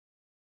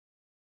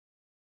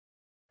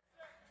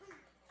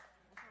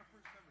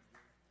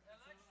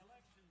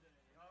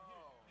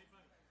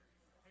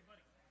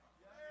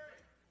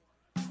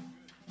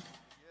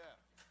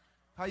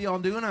How y'all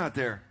doing out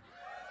there?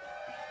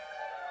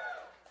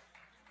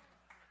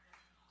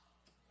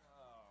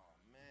 Oh,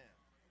 man.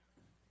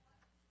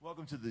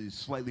 Welcome to the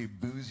slightly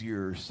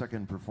boozier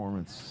second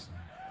performance.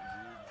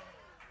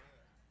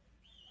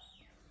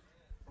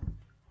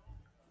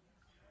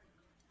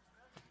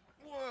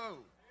 Whoa!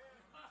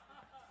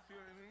 See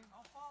what I mean?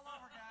 I'll fall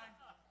over, guy.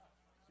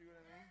 See what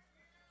I mean?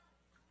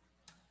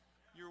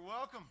 You're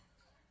welcome.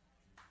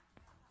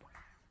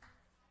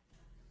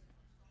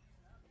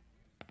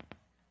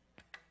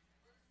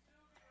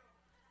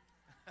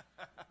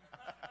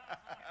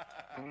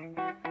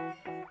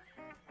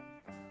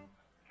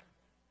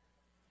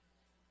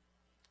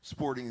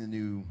 Sporting the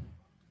new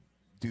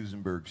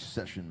Duesenberg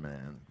Session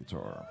Man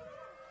guitar.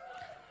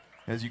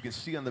 As you can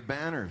see on the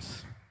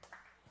banners.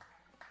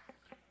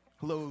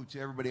 Hello to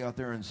everybody out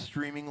there in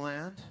streaming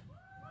land.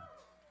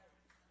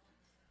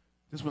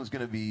 This one's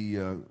going to be,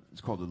 it's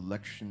called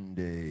Election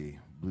Day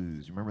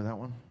Blues. You remember that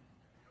one?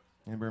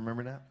 Anybody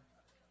remember that?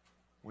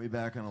 Way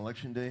back on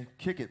Election Day?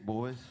 Kick it,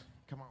 boys.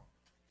 Come on.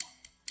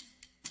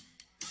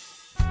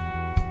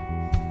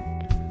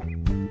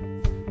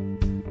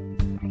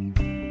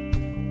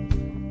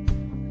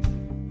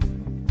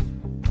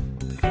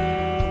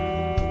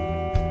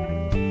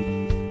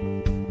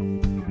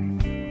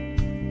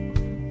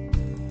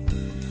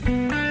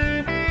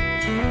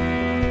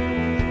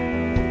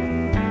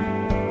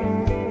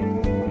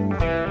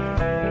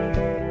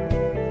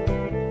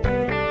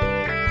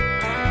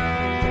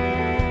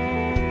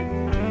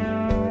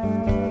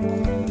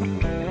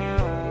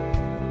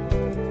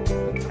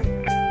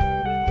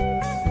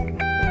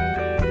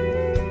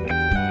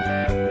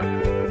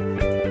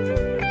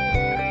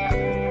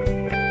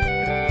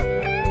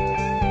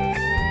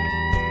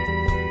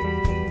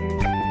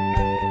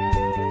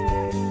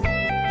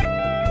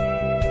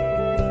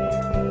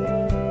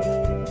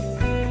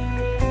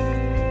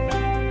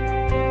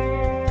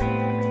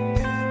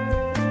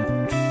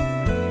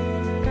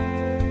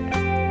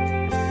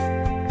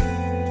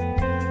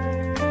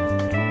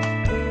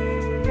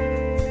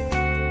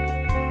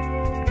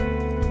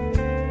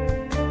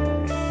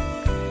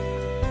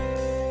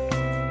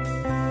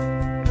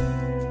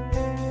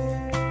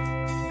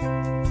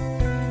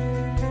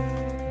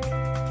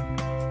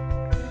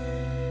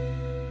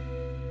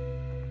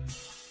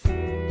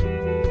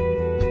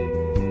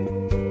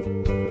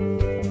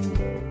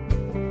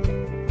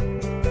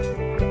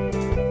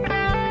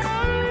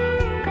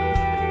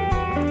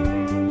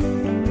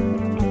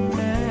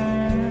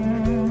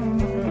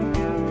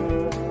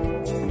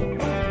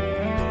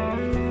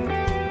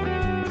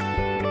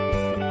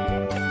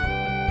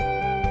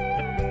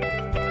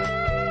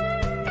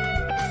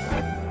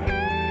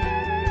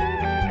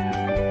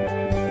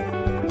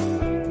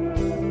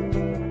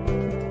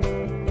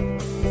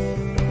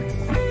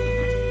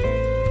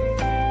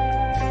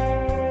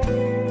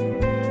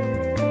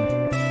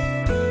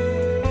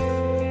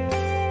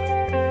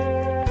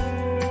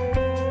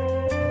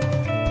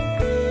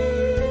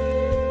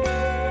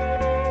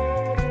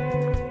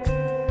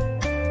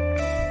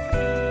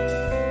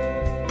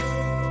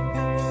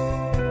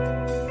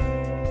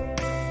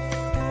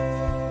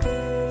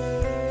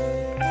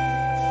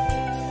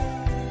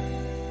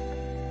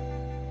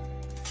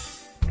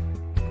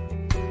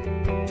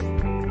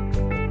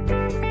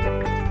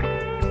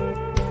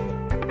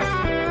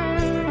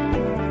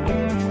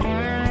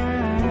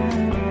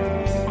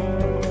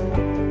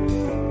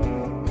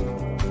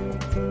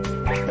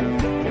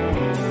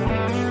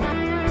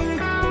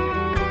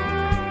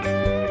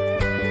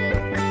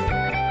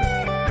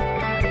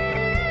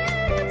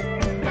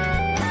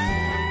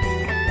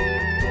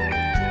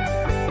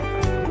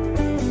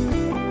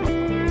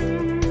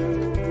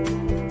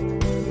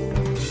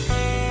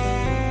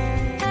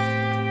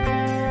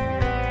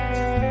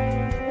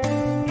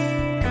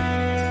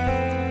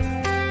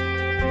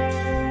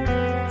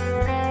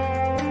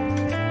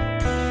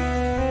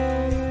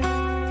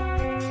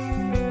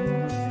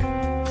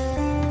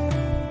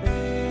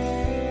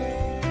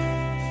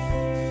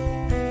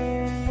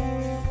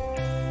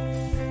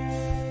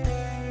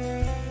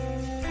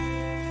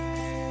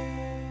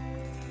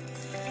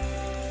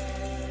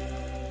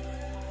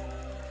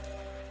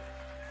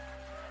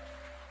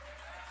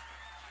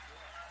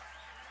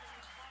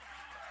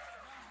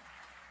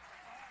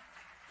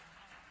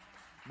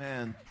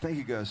 Man, thank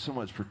you guys so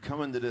much for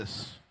coming to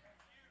this.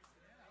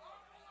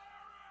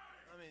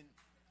 I mean,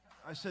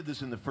 I said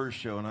this in the first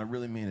show, and I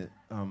really mean it.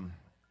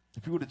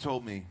 If you would have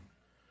told me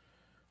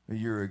a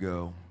year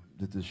ago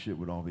that this shit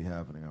would all be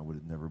happening, I would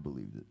have never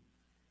believed it.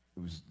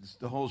 It was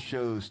the whole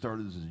show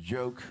started as a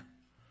joke,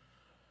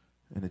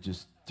 and it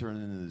just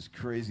turned into this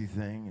crazy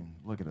thing. And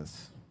look at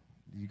us.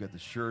 You got the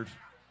shirt.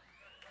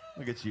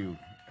 Look at you.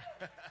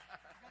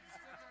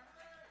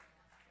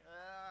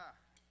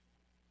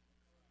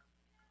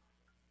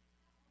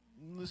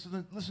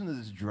 Listen to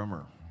this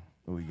drummer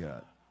that we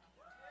got.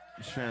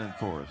 Shannon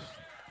Forrest.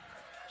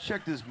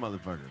 Check this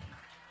motherfucker.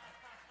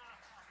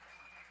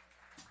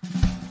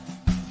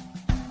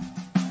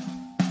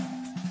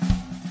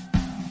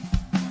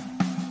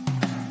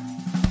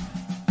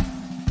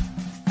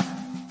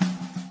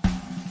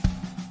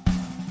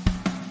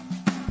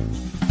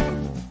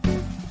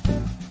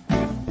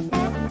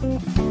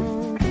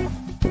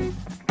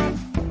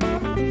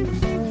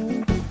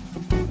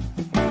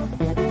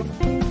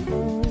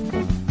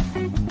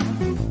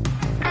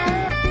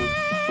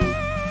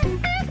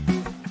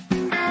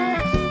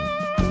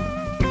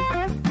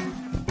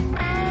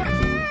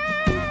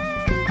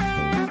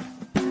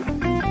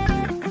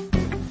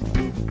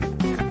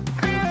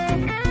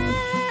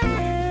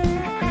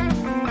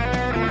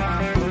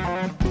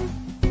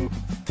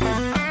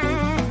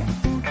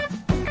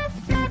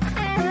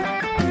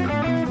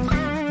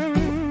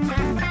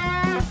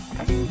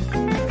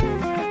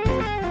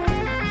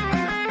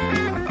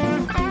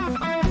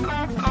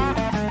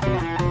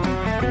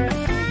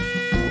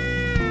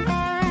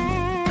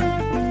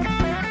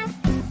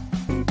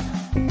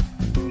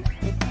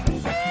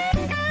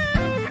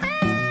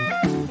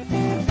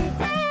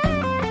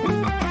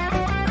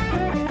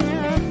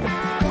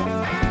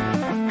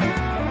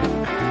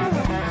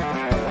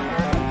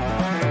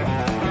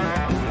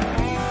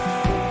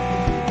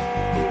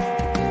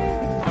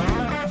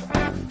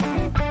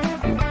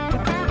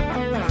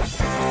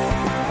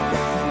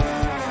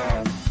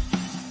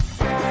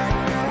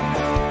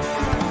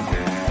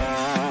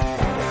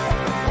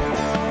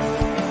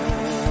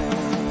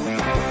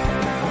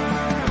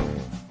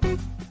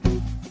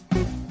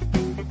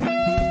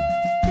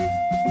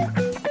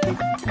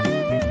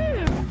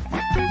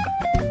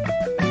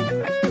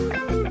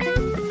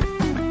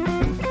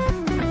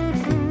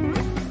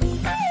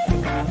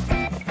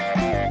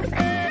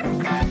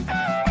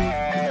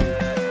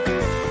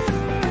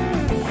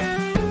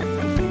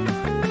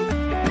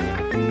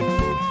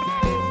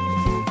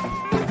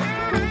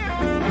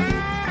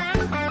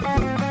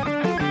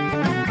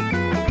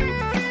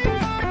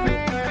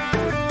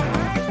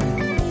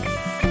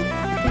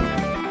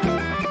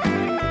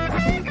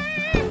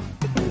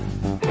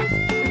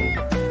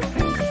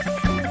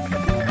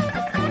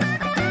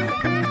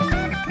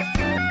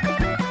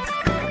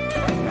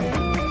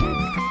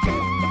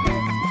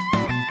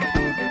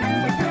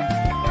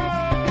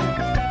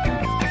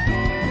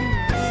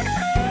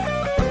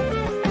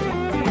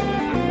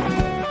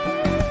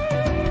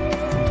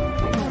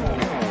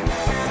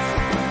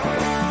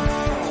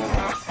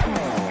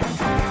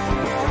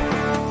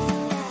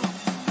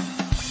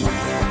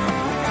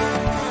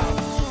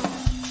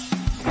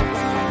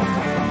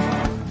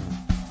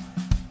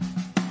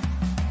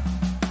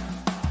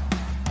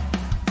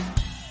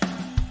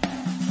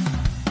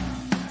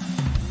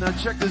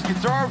 Check this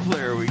guitar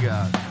player we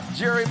got.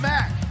 Jerry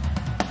Mack.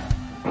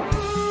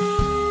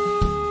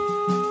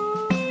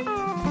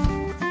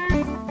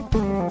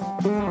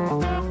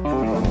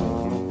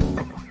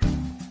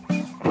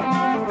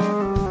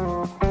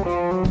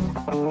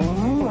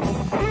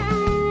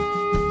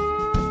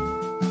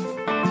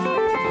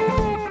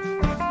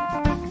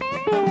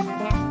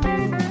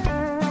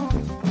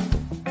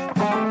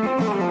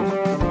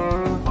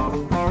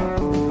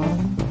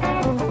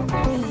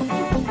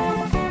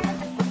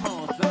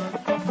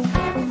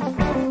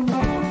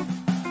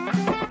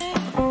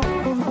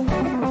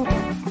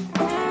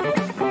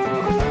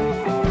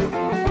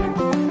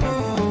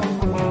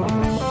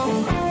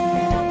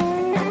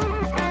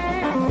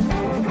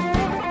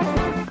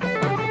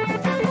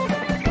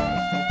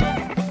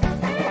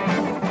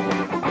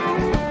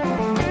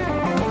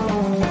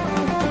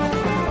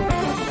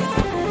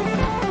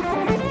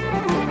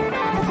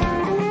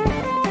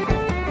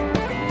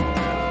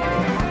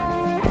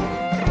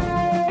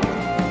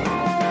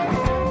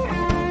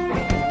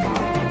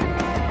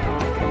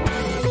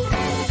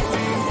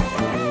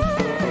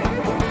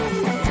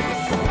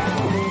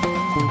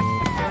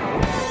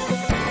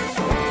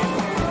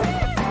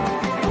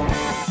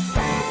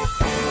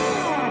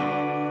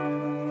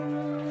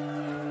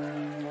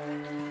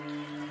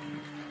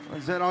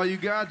 Is that all you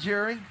got,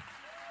 Jerry?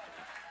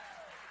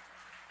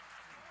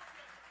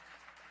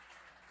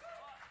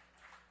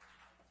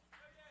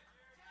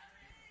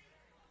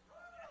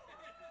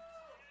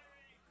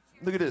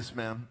 Look at this,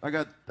 man.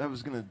 I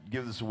was gonna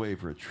give this away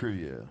for a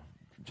trivia.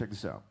 Check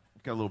this out.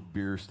 Got a little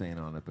beer stain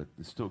on it, but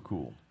it's still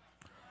cool.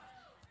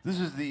 This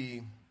is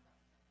the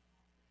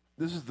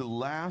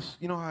last.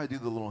 You know how I do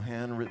the little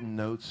handwritten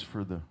notes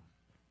for the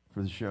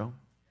show?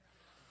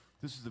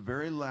 This is the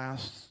very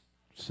last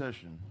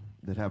session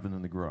that happened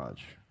in the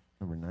garage,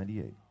 number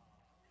 98.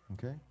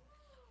 Okay? A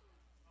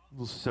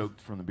little soaked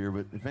from the beer,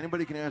 but if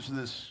anybody can answer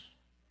this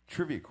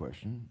trivia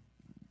question,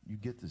 you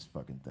get this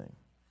fucking thing.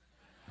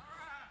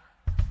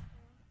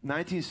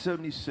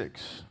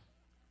 1976.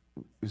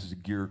 This is a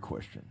gear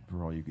question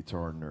for all you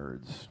guitar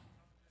nerds.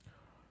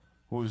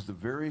 What was the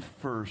very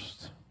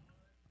first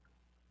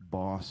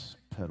Boss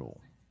pedal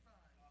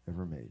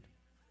ever made?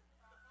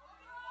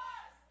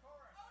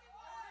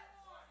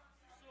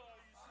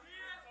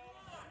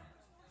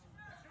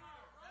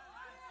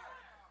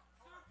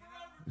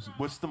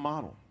 What's the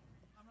model?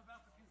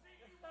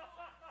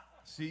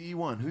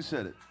 CE1. Who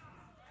said it?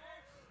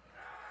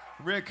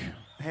 Rick,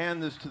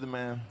 hand this to the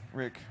man.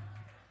 Rick,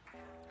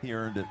 he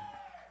earned it.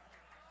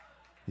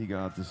 He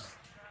got this.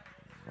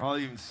 I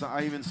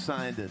even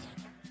signed it.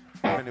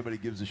 If anybody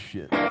gives a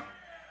shit. Can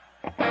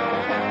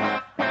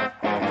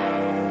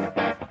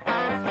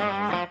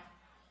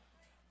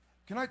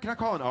I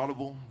call an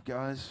audible,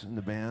 guys, in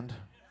the band?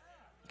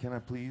 Can I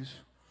please?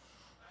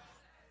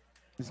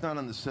 It's not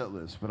on the set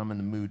list, but I'm in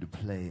the mood to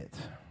play it.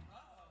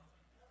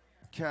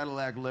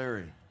 Cadillac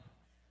Larry.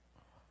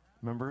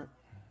 Remember it?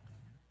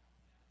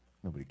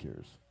 Nobody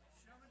cares.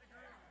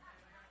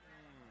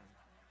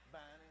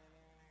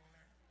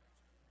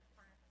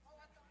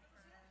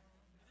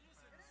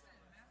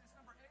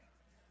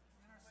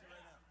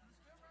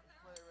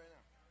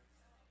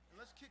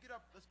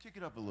 Let's kick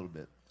it up a little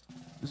bit.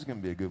 This is going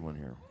to be a good one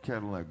here.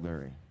 Cadillac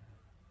Larry. I'm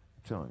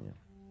telling you.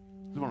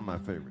 This is one of my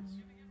favorites.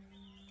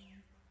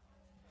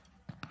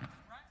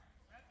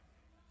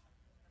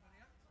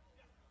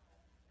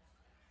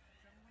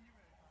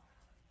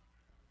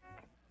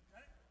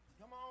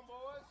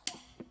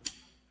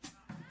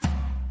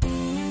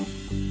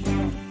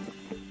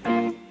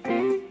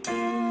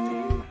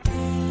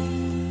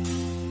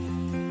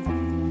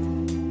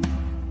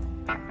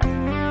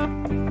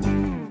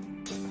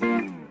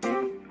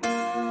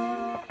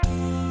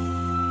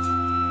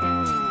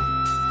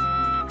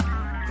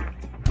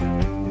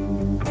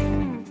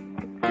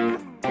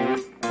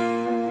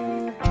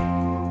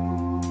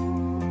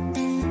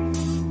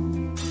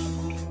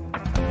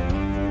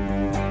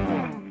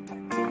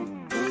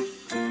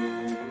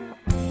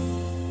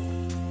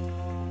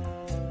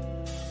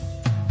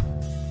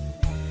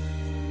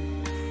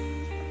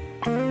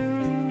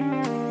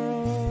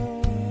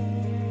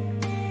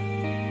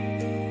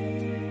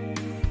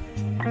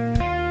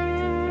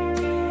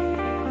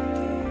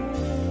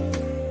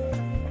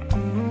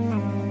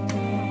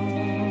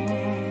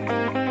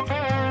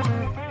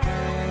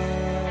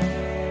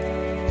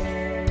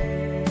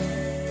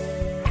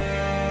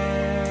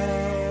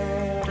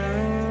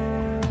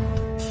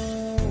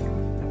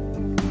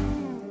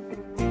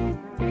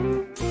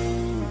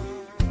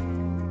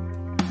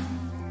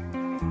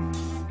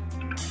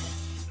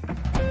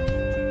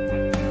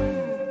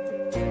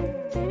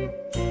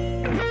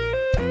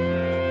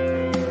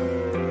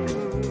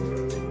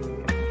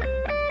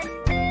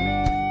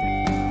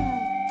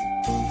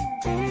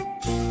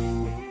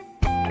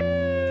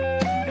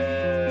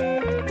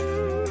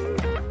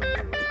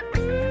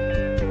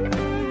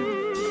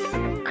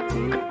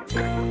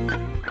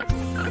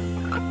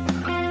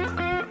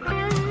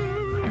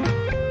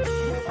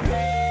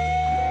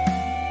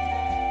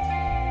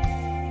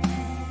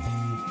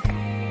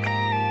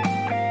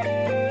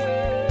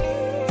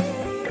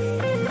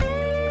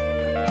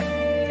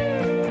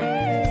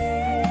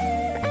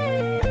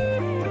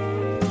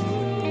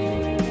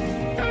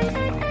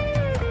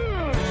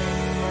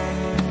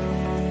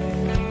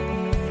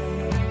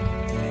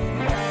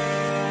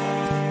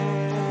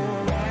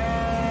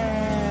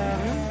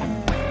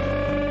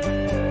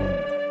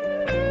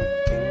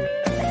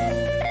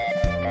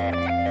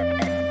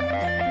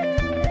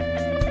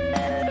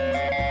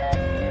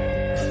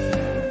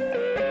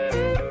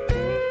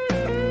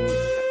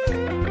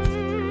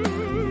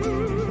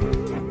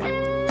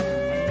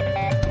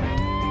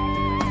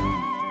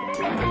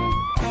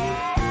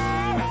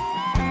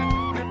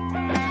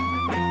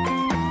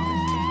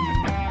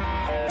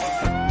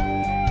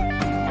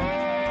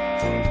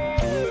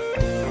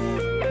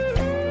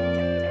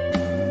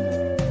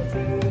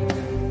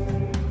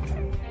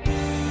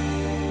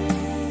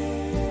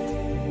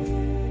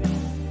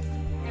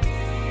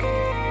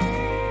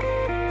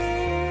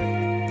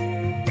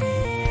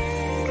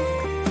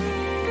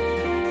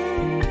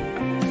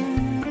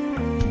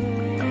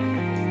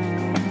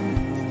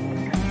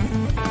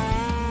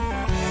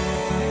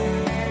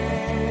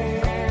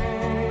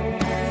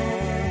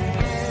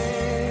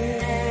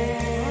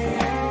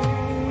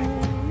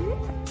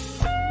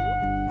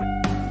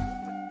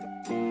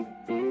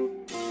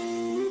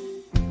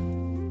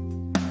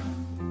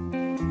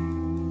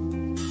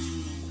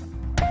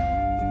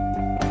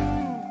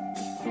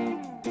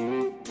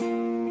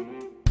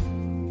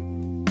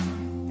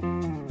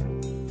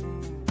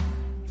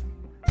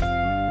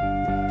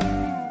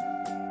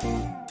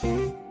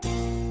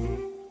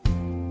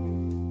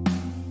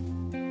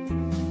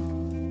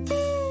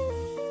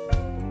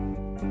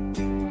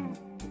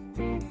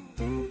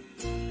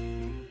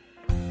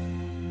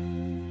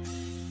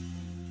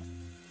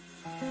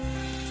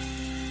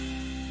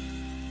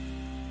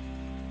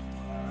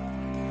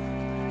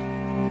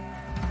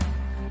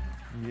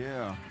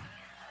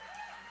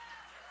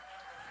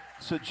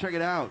 So check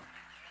it out.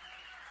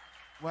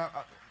 Well,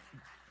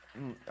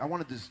 I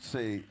wanted to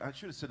say, I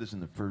should have said this in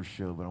the first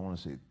show, but I want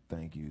to say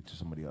thank you to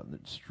somebody out in the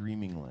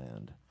streaming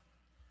land.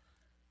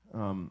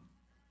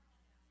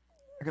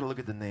 I got to look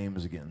at the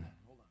names again.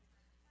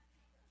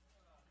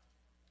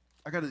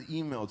 I got an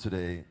email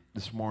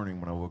this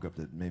morning when I woke up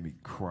that made me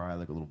cry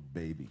like a little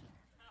baby.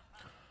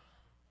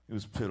 It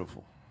was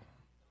pitiful.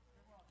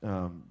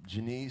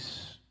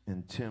 Janice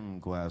and Tim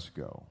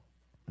Glasgow.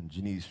 And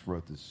Janice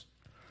wrote this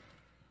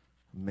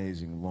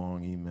amazing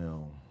long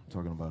email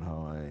talking about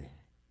how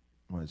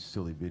my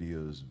silly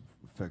videos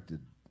affected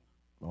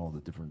all the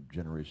different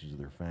generations of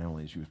their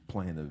family. She was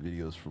playing the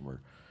videos from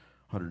her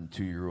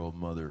 102-year-old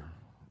mother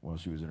while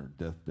she was in her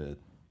deathbed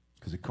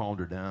because it calmed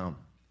her down.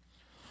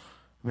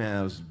 Man,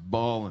 I was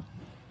bawling.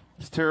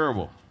 It's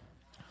terrible.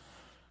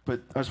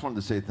 But I just wanted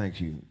to say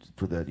thank you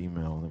for that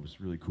email. That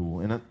was really cool.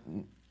 And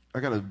I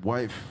got a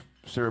wife,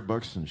 Sarah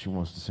Buxton. She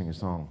wants to sing a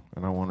song,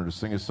 and I want her to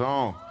sing a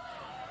song.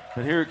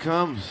 And here it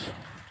comes.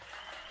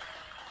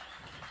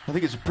 I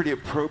think it's a pretty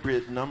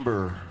appropriate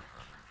number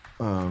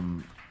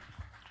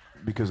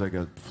because I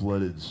got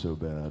flooded so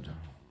bad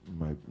in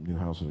my new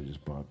house that I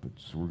just bought. But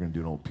so we're going to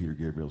do an old Peter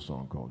Gabriel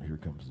song called "Here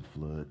Comes the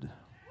Flood."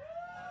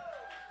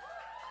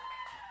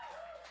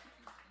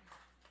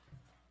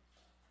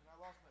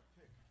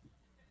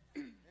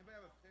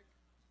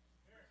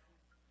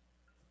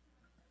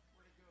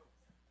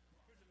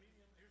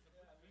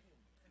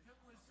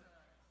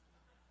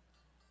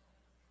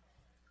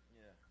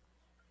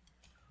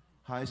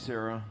 Hi,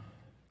 Sarah.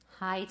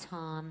 Hi,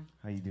 Tom.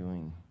 How you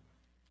doing?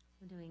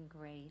 I'm doing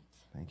great.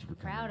 Thank you for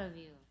coming. Proud of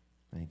you.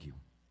 Thank you.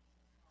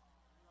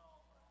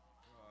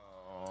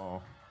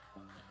 Oh.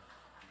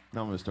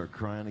 Now I'm going to start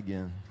crying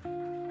again.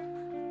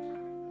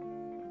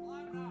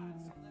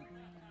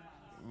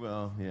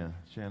 Well, yeah,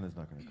 Shannon's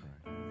not going to cry.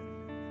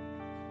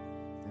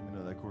 Anybody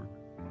know that chord?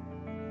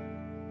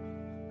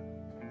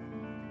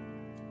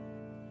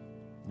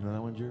 You know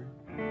that one, Jerry?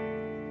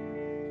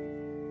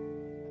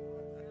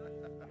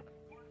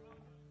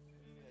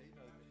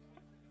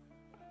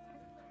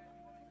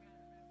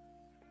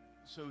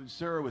 So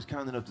Sarah was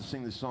kind enough to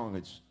sing this song.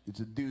 It's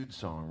a dude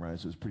song, right?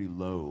 So it's pretty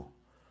low,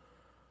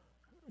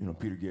 you know,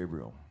 Peter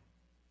Gabriel.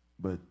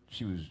 But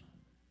she was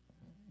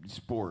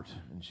sport,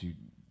 and she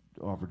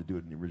offered to do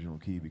it in the original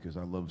key because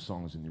I love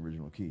songs in the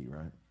original key,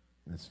 right?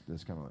 That's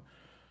kind of like,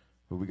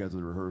 but we got to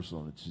the rehearsal,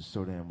 and it's just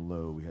so damn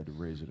low, we had to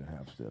raise it a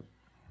half step.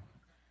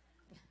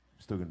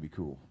 Still gonna be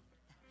cool.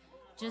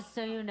 Just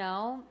so you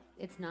know,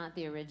 it's not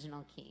the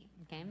original key,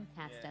 okay?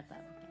 Half step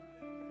up.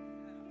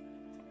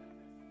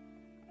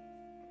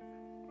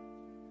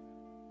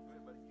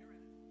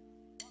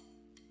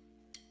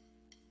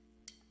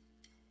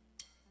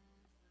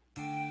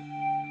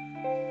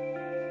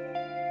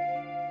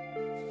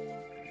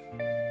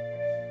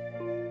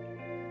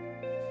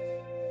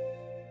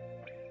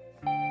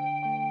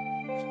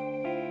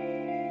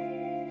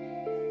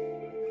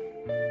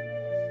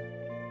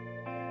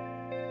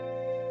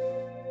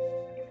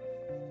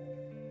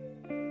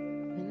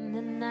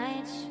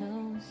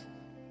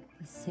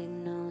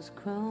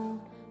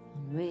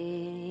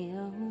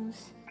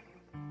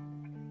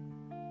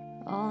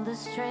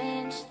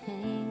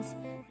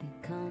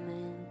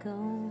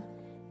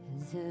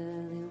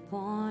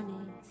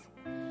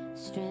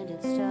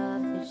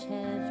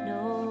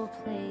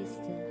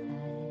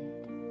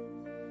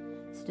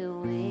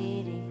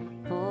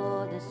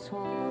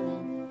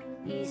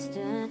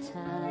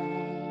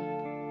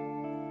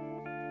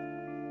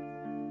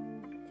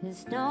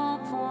 There's no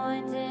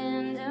point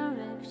in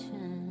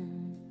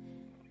direction.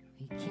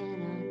 We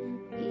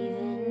cannot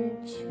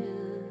even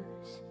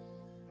choose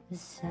a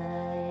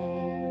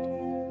side.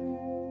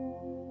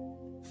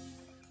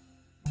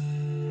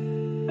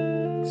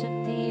 Took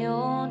the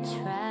old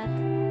track,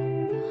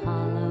 the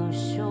hollow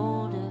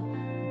shoulder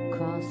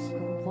across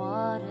the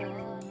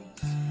waters.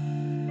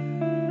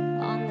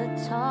 On the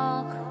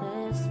tall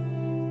cliffs,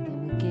 they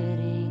were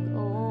getting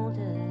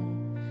older,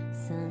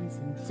 sons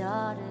and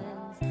daughters.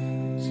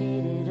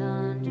 Jaded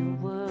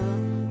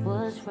underworld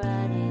was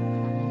riding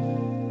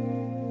high.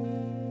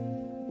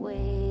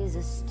 Waves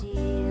of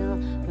steel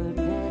burned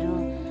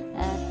metal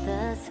at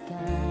the sky.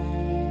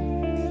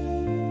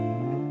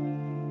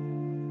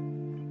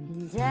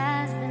 And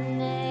as the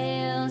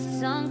nails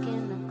sunk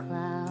in the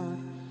cloud,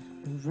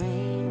 the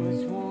rain was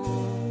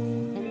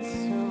warm and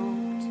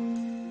soaked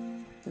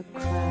the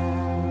crowd.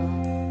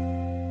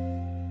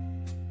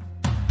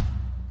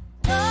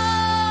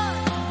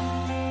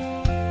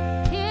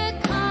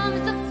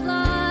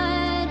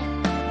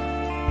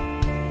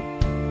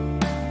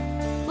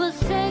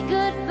 Say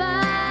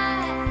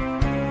goodbye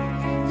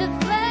to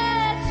flames.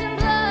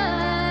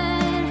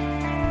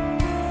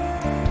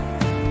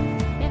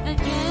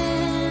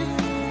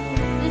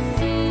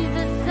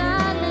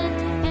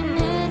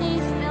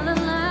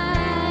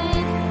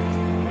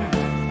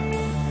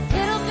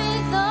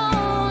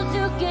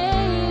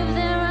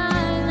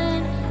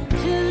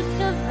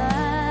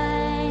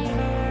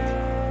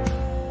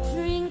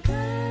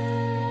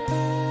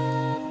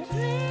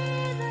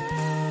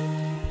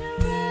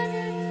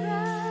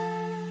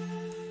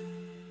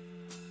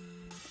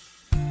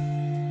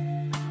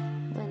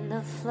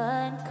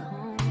 flood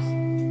comes,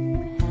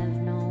 you have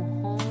no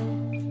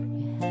home,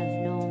 you have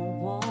no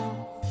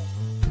warmth.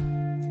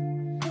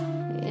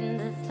 In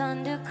the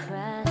thunder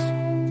crash,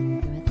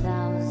 you're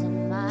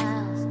 1,000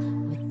 miles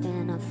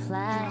within a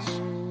flash.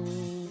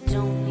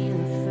 Don't be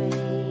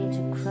afraid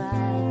to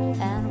cry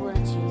at what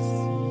you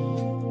see.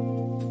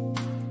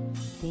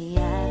 The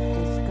act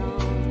is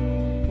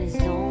gone, there's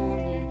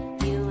only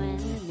you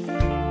and me.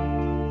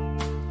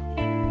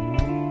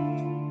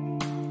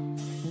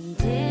 And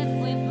if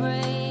we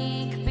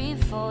break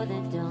before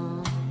the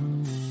dawn,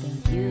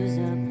 they'll use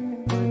up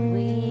what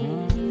we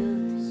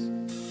used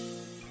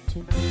to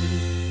be.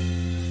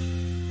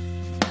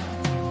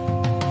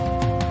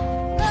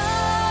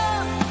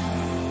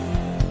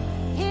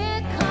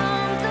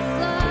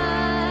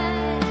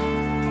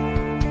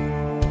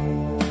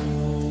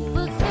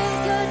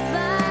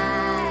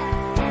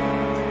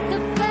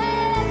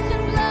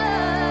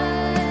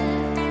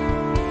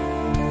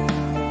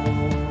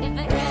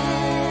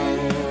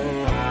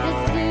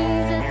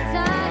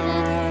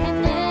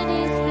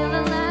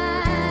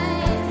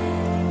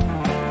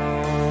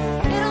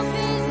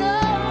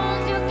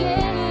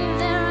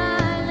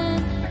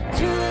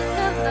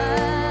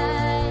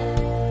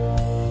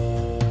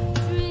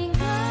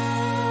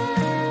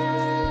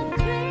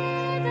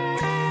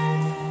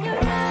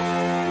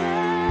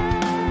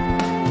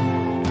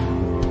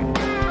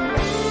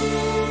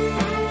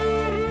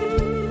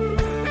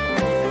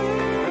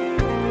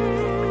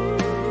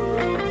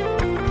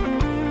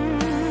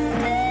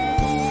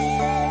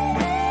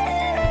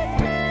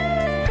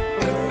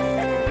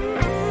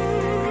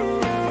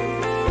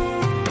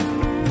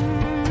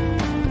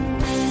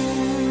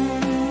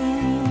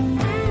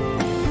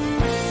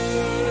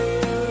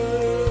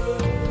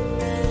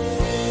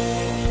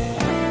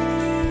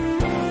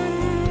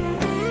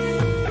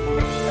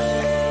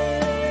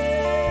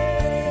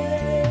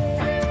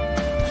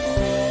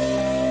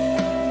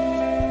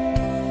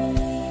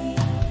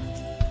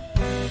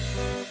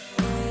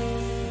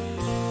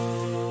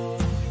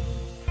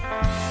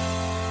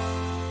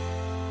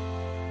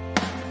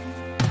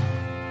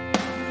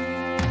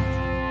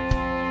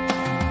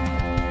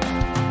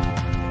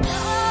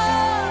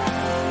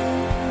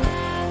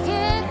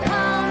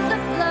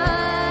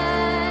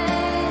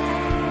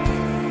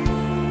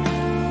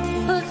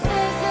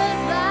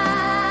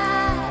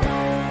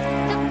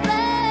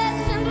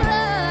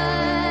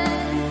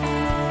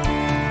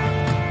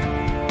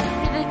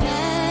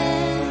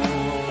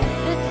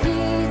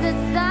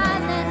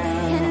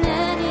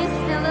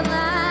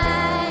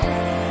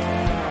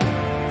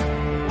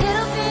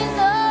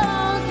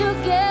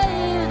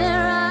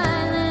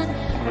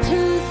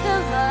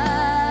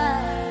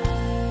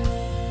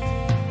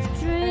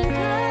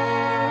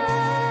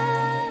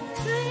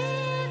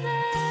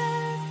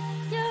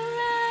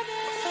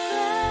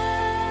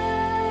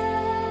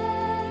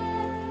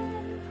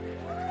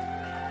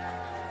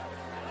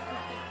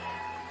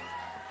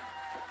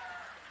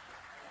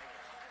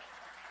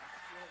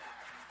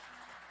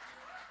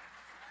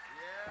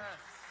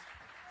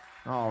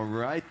 All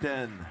right,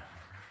 then.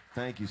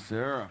 Thank you,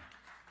 Sarah.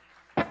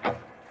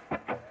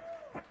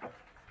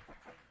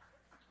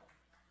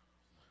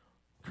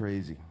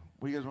 Crazy.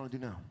 What do you guys want to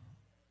do now?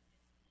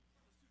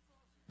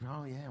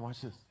 Oh, yeah,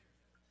 watch this.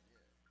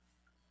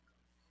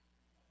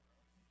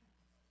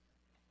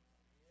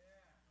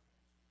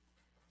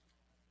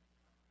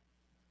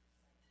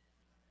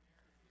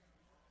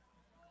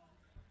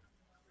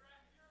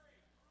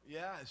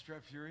 Yeah, it's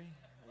Strep Fury.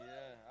 Yeah,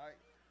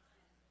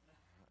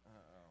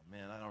 oh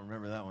man, I don't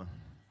remember that one.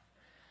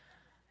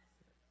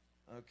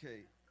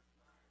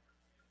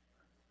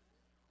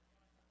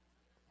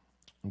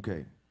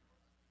 Okay.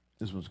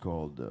 This one's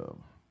called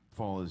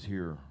Fall Is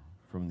Here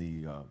from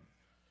the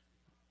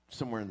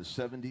somewhere in the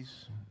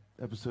 70s,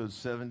 episode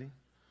 70.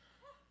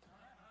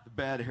 The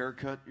bad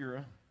haircut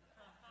era.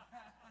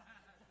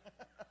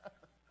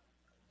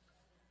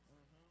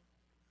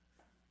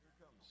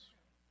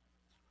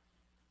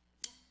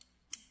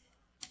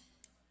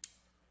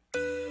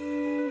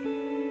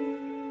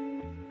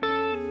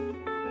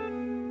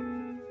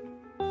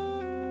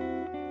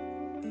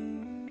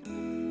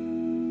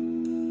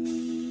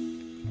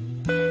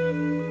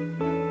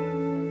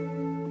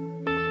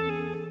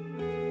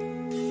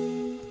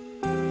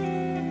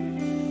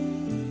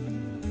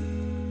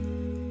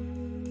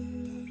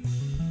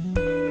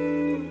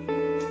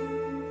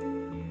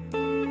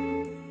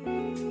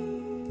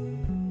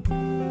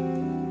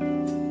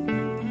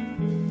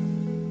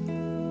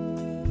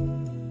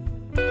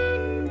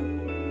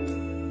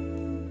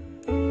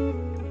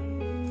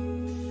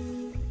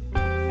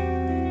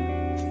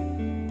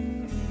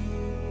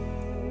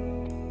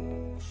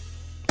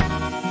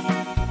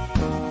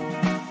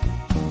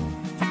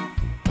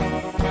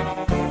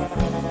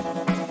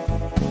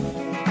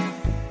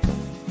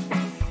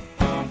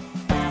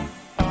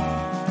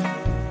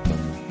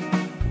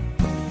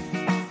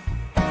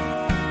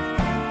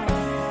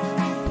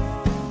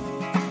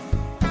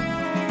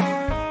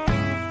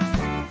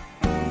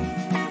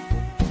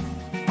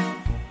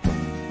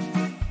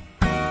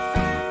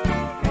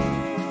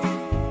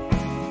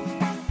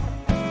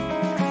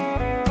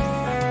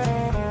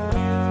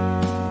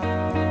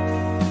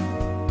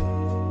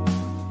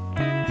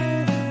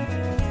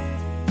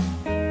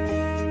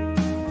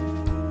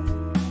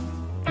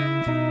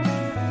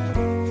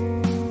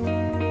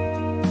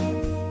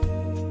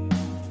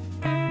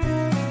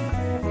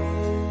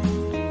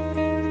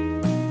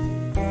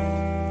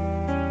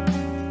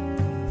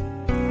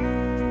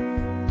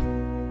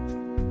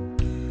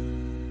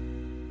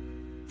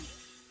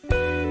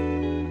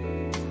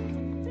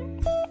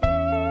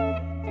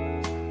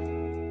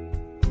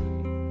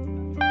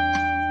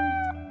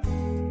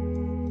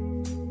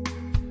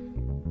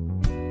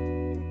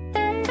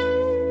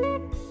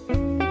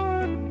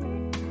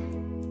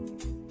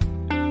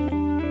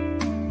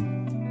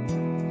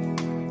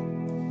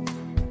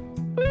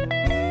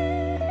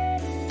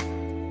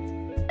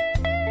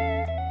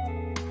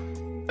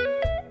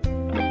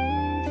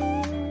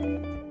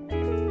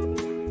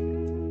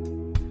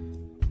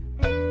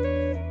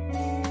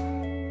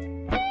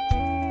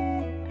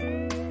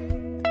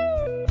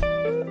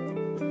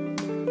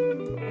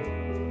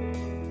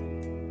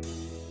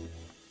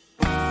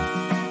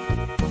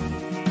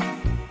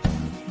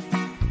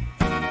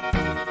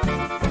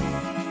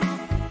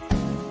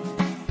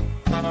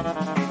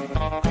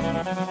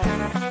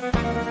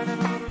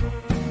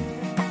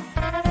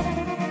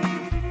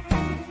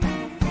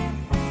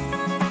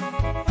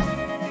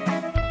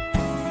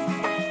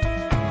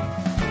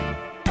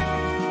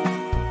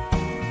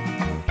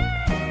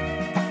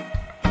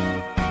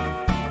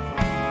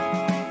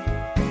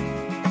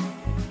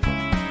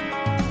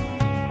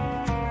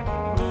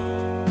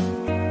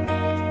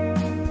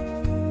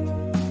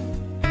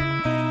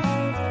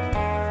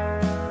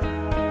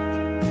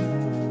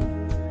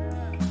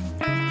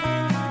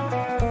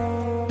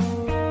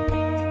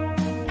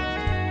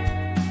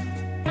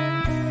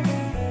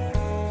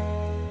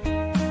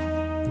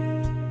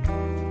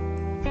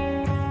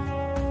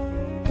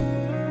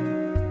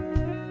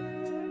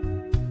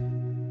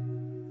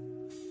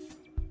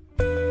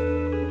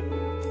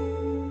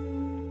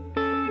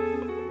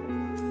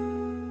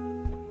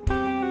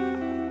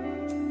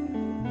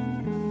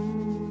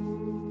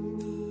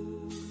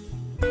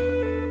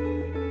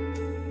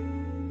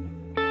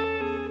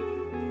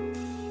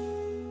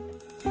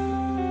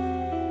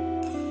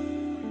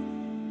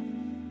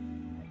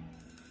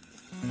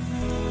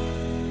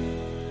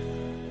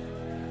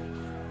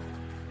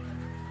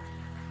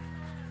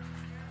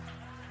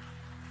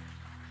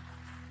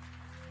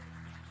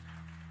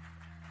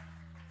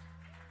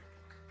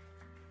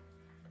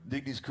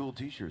 Dig these cool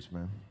T-shirts,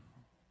 man.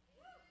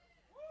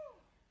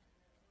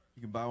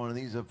 You can buy one of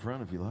these up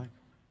front if you like.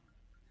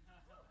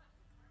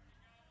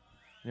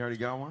 You already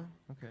got one?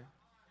 Okay.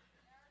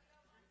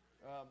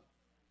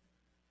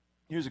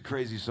 Here's a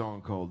crazy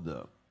song called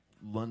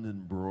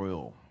London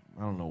Broil.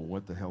 I don't know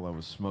what the hell I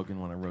was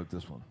smoking when I wrote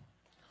this one.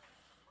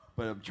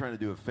 But I'm trying to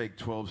do a fake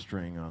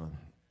 12-string on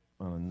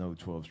a no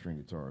 12-string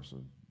guitar, so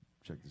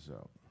check this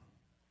out.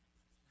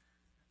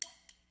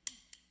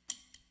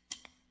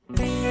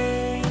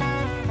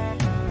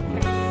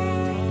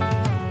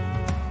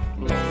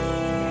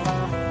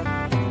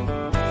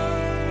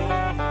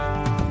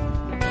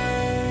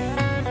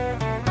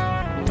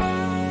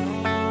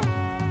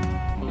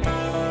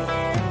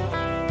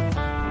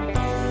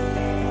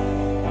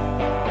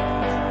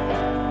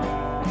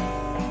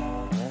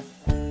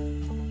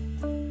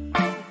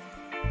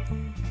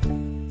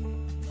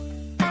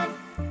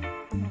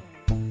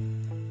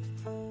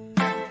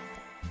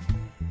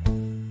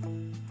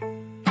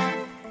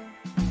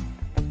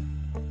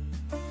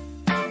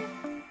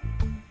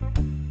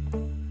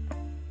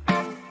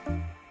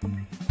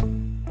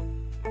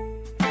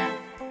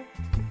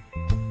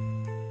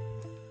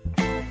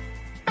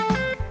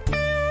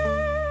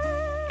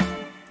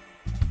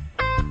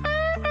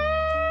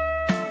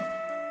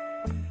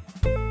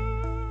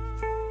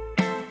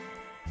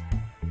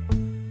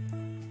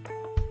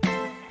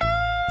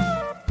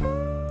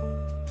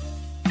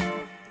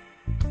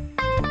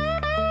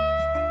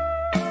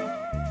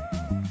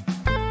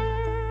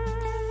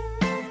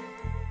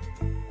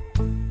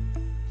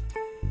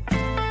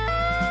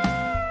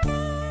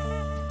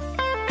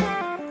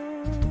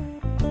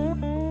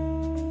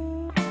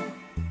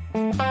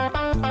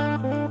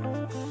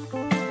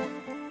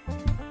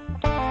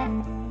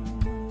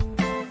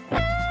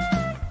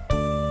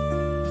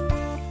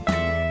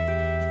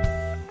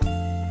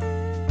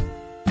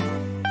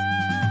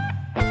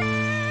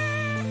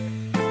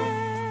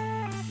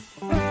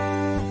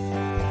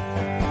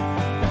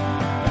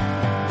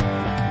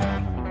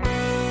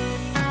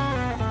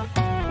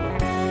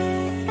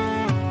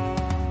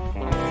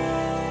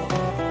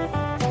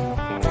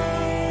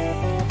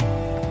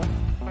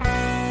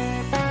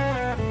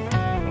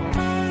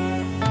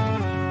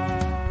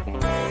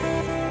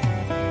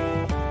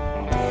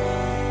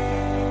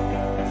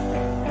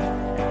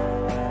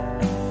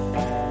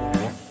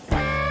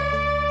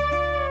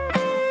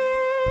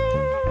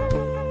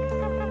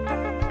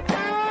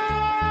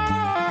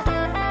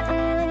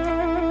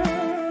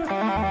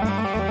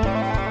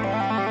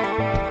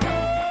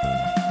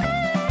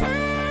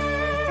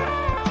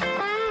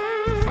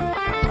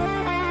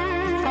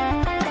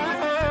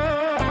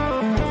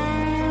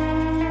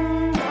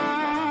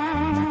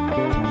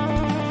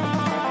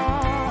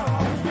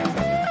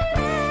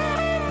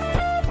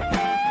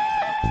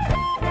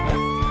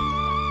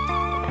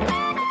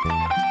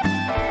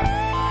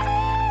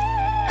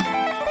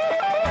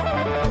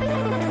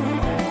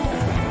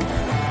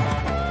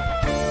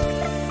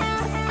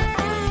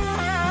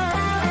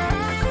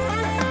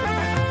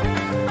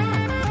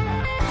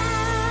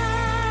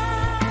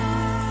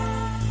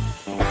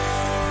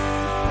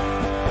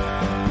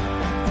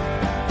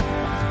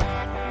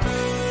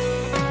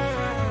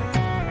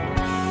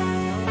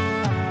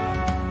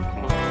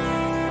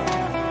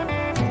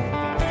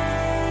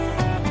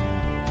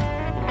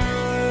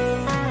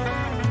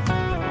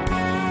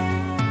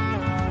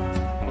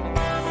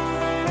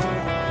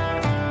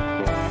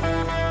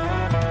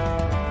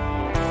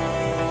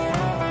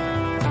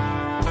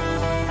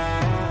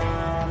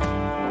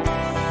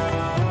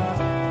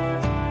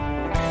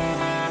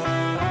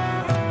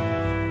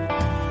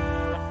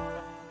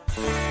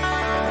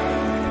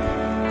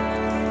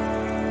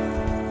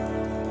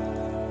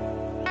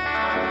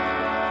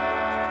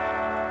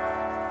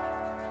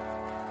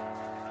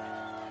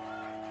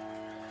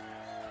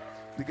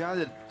 The guy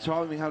that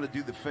taught me how to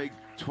do the fake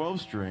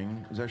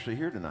 12-string is actually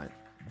here tonight,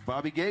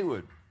 Bobby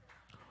Gatewood.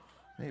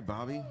 Hey,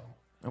 Bobby.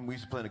 We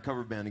used to play in a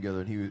cover band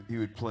together, and he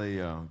would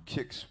play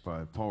Kicks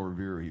by Paul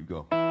Revere. He'd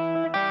go.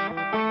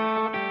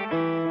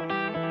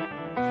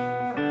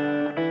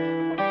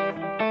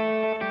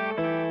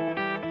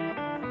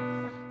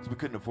 So we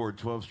couldn't afford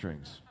 12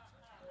 strings.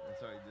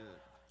 That's how he did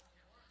it.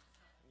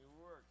 It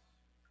works.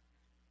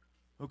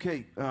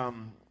 Okay,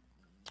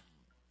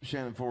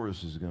 Shannon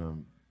Forrest is going to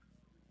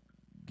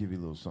give you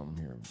a little something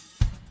here.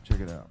 Check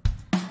it out.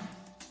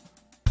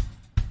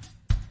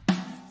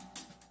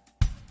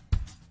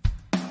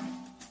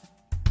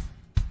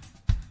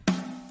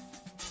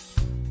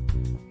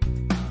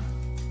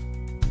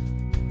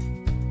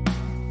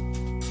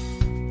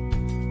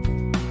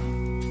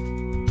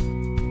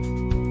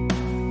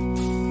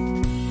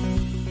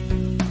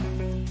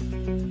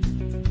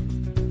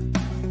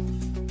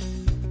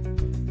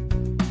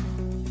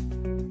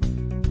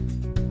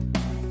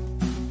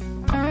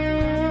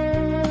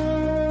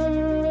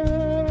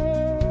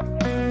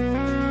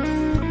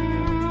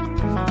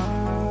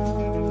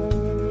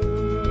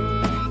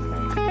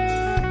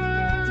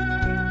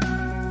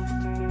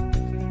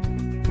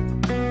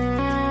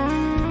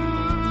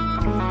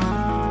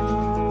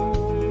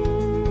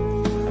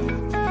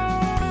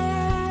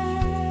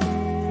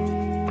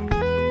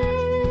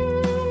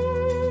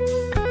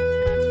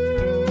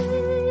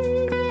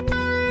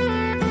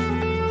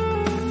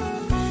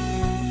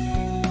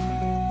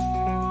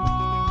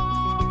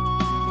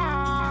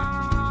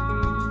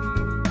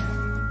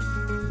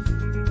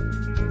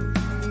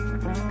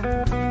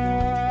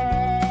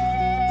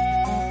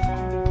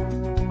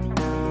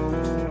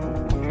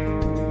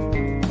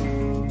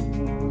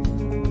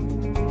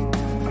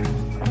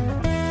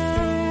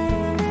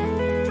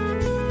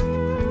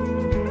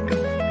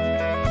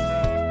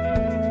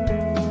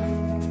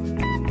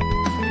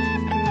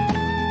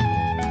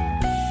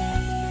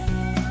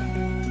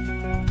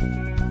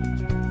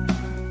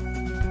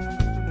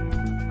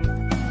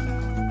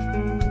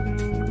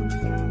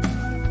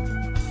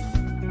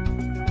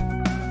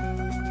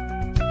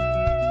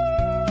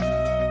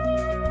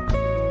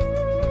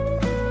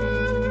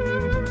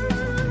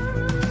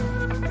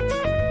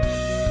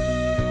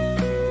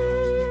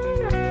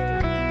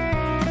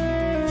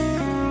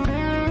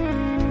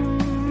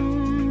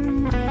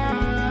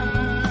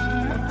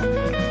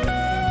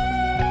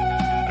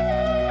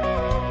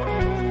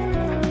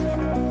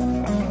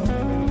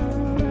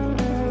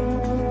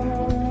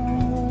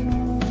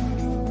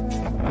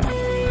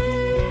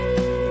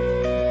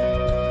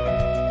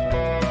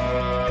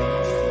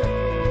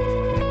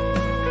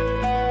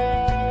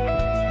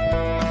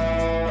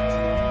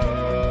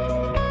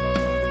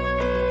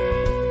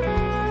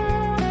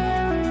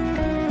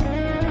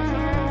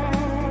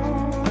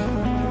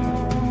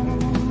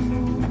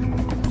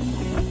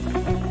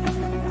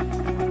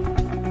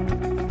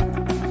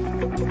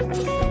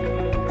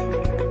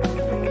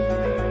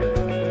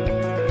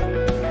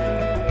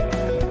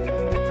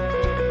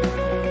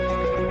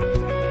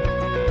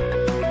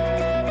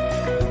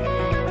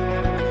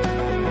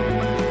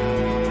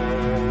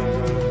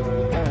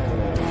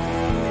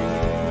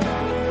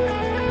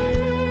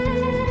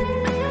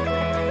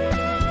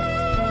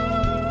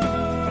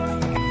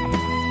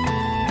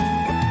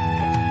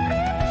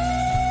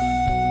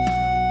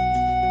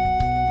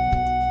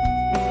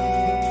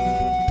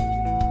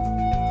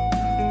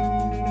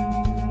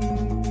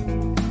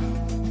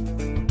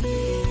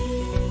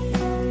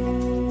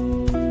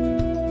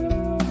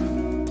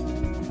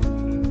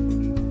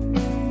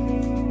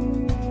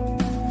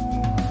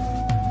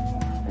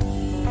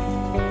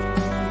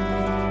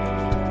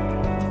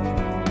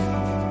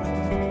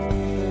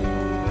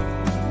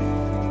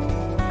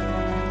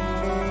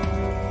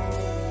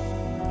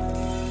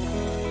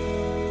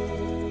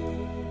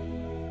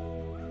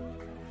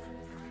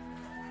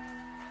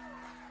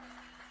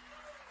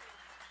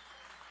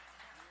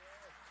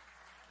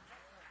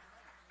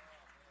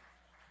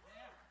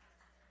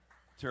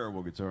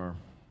 Terrible guitar.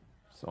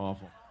 It's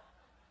awful.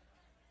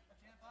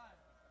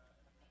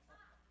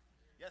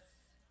 Yes.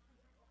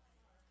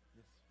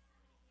 Yes.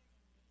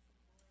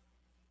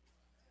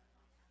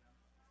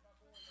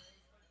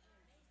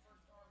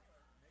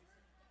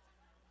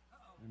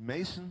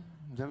 Mason,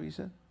 is that what you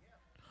said?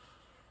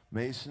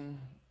 Mason,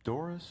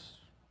 Doris,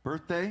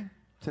 birthday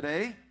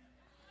today?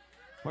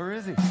 Where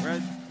is he?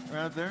 Right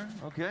up there?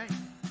 Okay.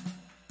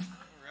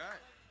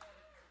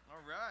 All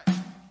right.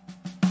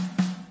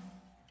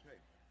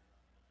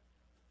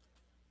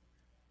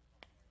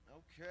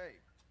 Okay.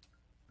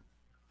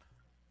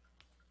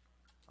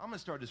 I'm going to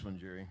start this one,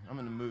 Jerry. I'm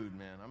in the mood,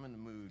 man. I'm in the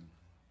mood.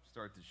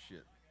 Start this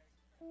shit.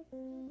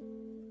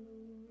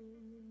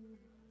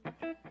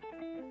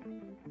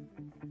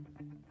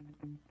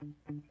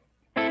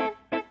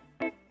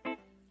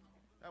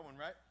 That one,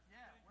 right? Yeah,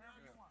 wherever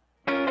you want.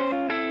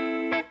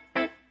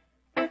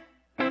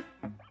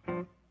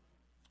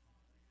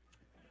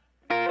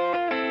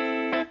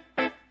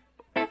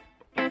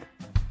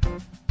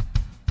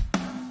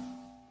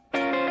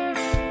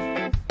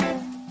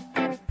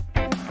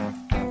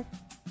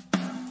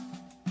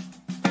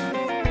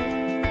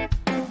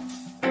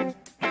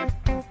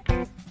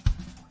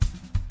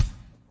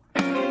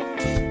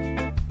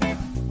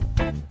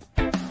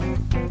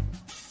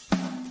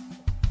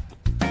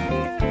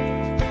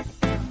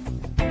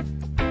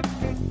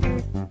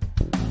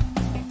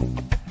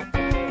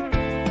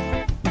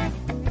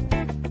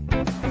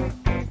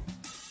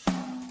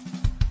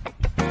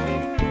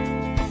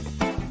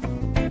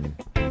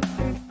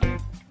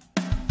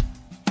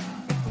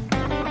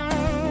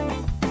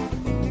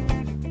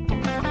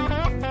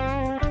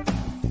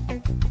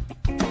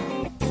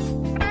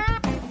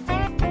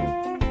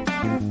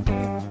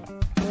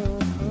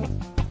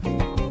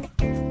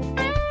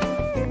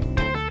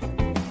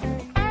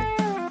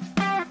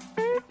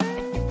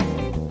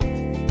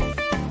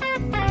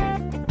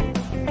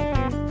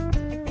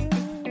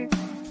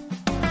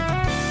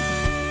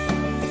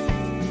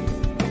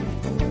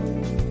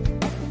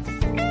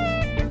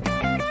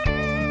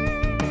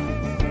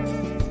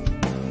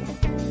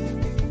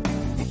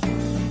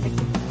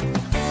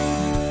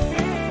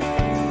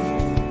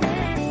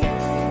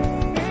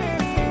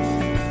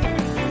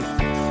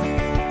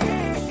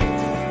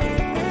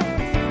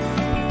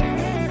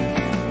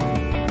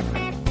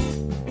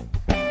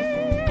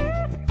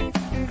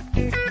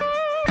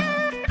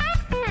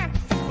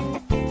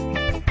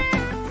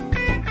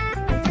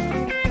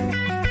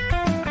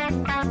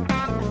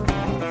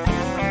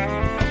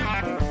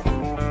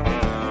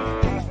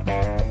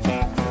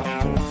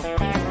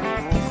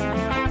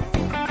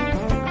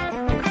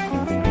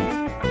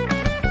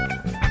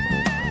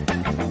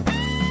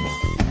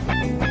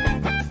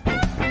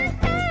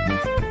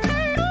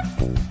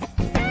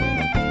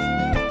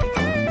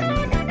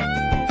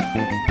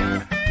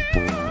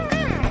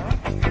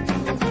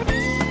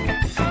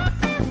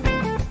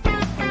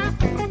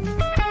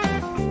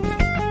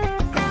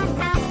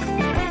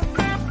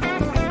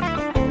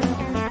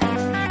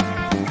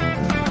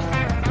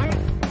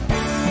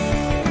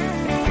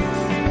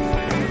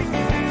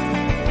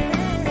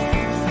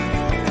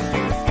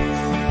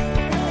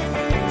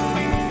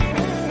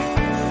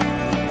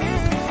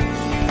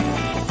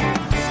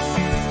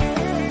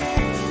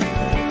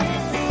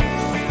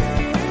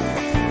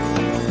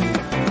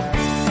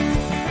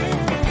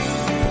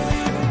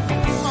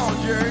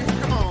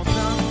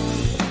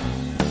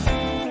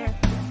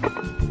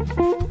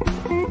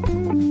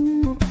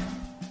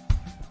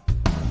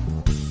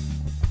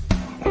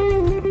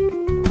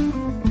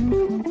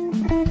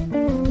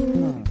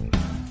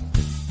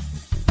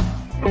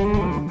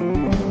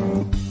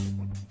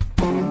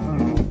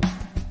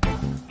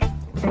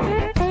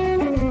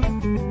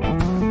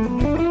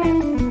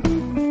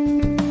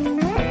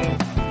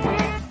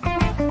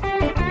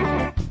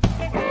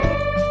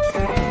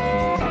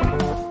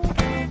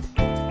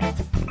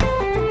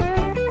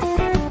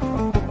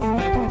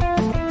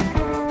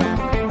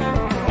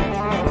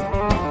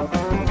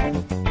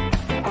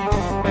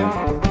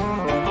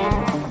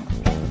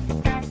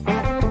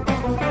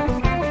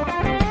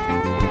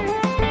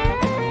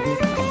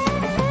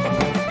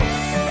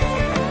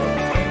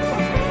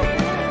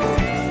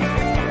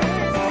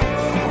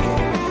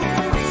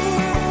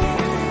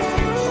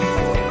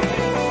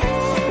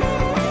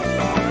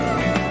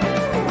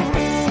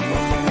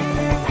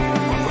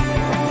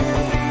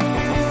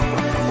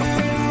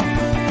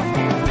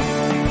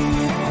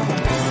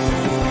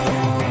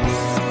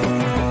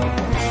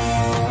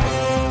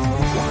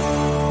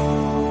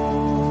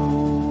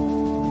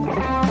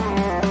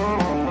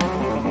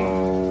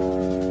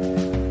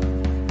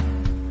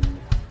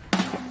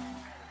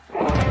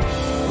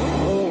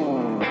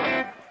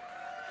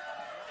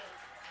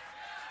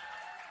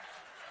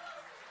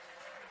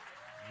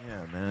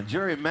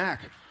 Jerry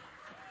Mack.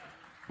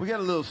 We got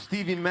a little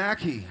Stevie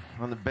Mackey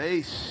on the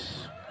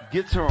bass,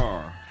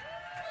 guitar.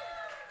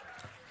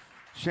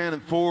 Shannon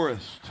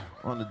Forrest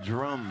on the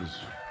drums.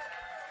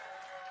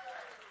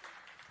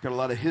 Got a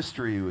lot of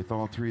history with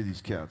all three of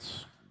these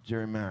cats.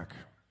 Jerry Mack.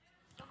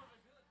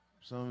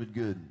 Some of it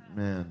good,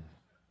 man.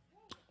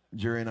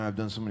 Jerry and I have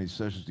done so many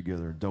sessions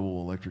together,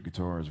 double electric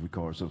guitars. We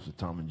call ourselves the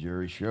Tom and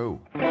Jerry Show.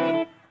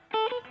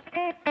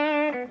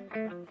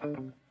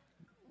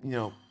 You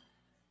know,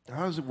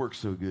 how does it work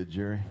so good,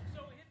 Jerry?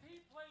 So if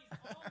he plays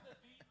on the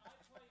beat, I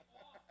play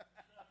off the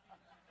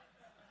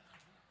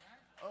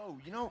beat. Oh,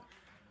 you know,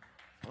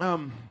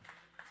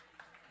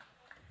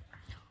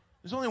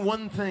 there's only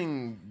one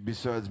thing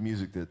besides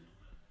music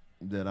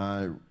that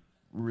I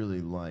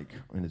really like,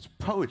 and it's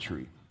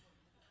poetry.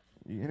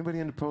 Anybody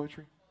into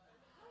poetry?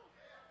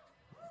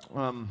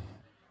 I'm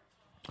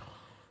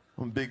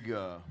a big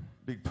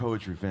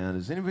poetry fan.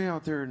 Does anybody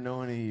out there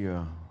know any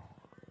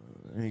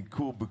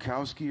cool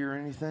Bukowski or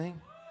anything?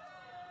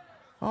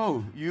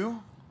 Oh,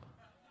 you?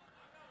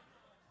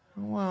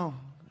 Well,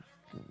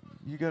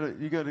 you got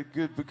a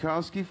good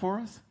Bukowski for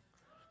us?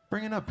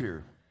 Bring it up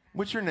here.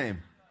 What's your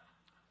name?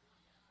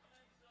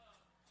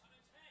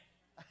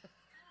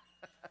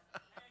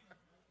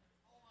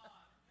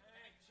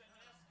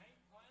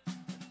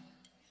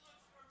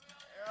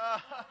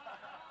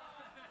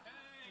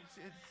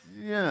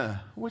 Yeah.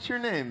 What's your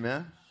name,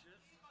 man?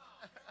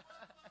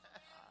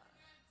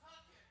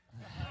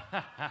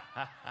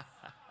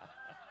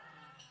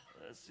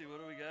 Let's see, what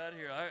do we got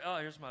here? Oh,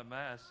 here's my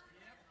mask.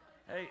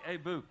 Hey,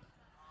 Boop.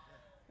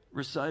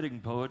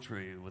 Reciting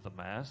poetry with a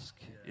mask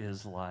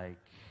is like...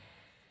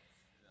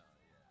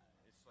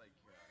 It's like...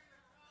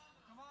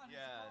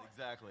 yeah,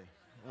 exactly.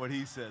 What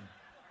he said.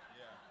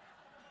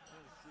 Let's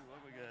see what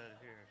we got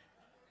here.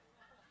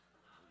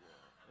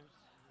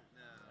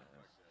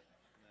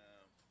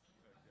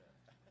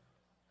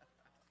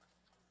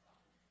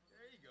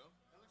 There you go.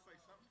 That looks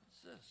like something.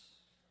 What's this?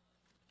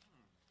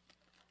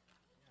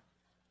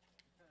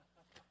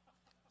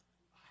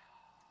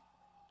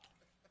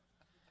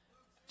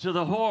 To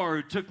the whore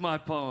who took my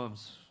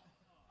poems.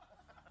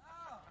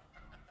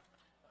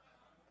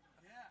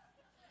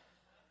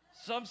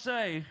 Some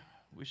say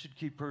we should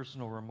keep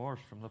personal remorse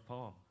from the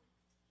poem.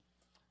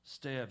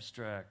 Stay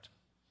abstract.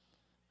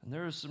 And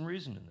there is some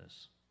reason in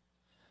this.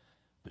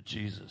 But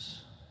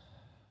Jesus,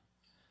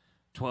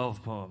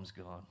 12 poems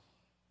gone.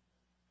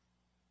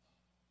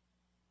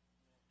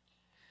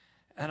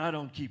 And I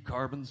don't keep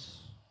carbons.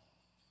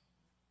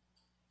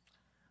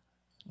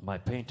 My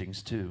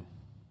paintings, too.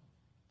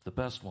 The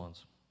best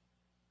ones.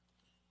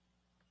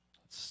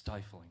 It's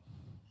stifling.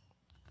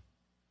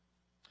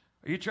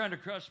 Are you trying to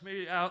crush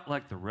me out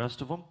like the rest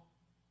of them?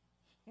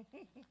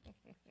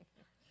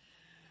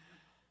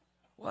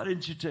 Why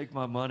didn't you take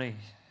my money?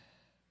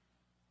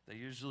 They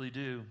usually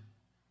do.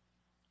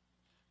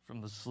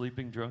 From the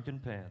sleeping drunken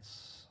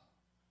pants,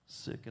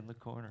 sick in the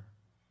corner.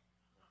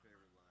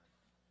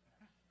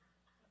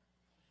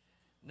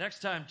 Next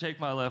time, take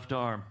my left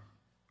arm,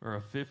 or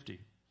a 50,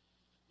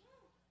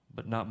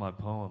 but not my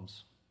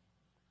poems.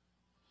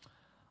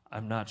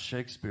 I'm not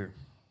Shakespeare.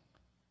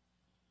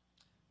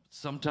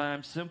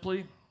 Sometimes,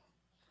 simply,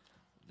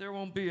 there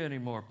won't be any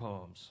more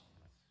poems,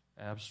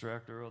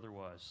 abstract or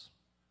otherwise.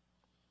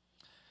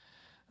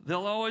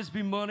 There'll always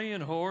be money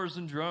and whores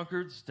and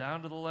drunkards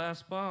down to the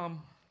last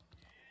bomb.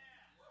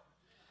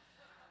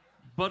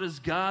 But as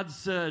God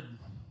said,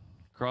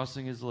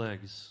 crossing his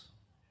legs,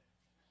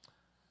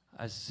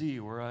 I see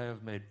where I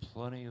have made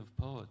plenty of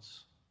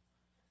poets,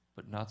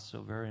 but not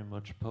so very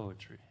much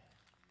poetry.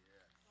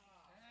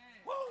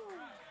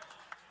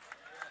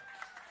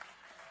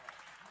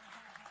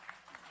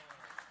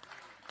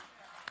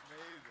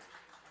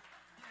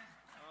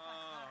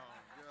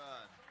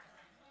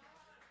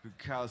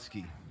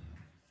 Bukowski,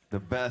 the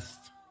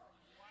best.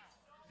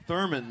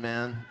 Thurman,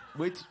 man.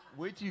 Wait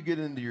till you get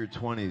into your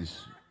 20s.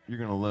 You're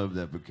going to love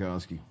that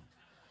Bukowski.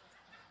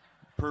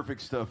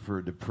 Perfect stuff for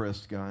a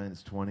depressed guy in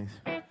his 20s.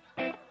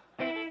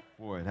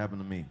 Boy, it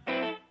happened to me.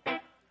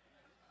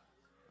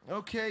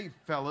 Okay,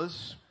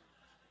 fellas.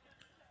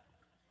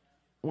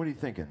 What are you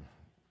thinking,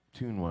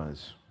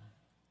 tune-wise?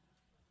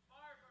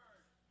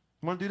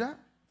 Firebird. Want to do that?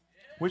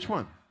 Yeah. Which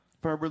one?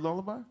 Firebird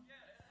Lullaby? Yeah.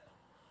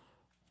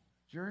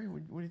 Jerry,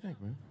 what do you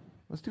think, man?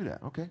 Let's do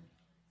that, okay?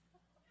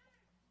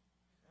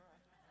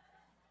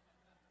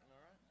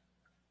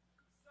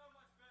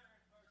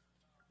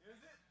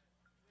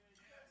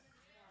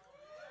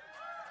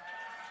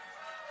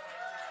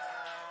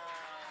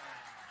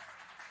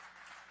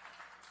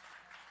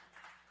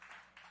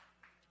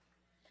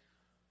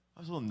 I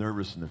was a little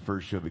nervous in the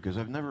first show because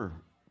I've never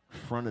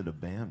fronted a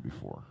band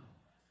before.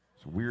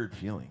 It's a weird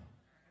feeling.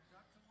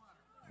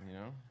 You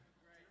know?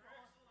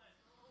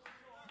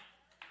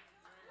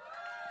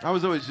 I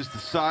was always just a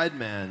side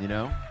man, you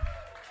know?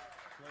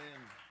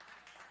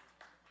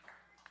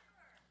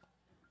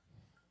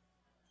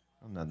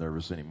 I'm not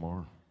nervous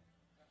anymore.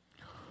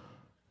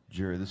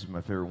 Jerry, this is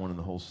my favorite one in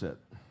the whole set.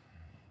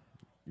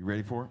 You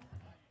ready for it?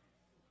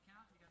 No,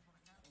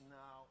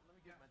 let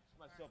me get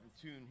myself in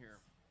tune here.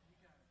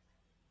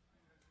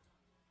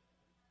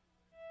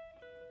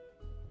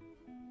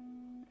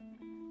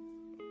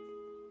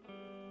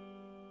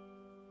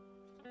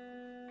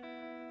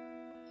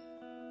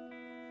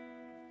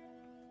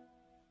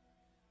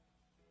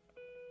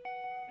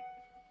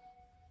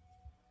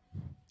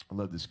 I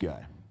love this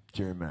guy,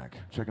 Jerry Mack.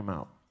 Check him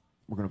out.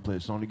 We're going to play a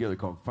song together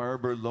called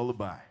Firebird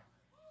Lullaby.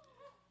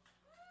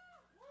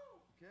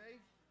 Okay?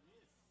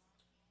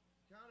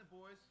 Count it,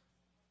 boys.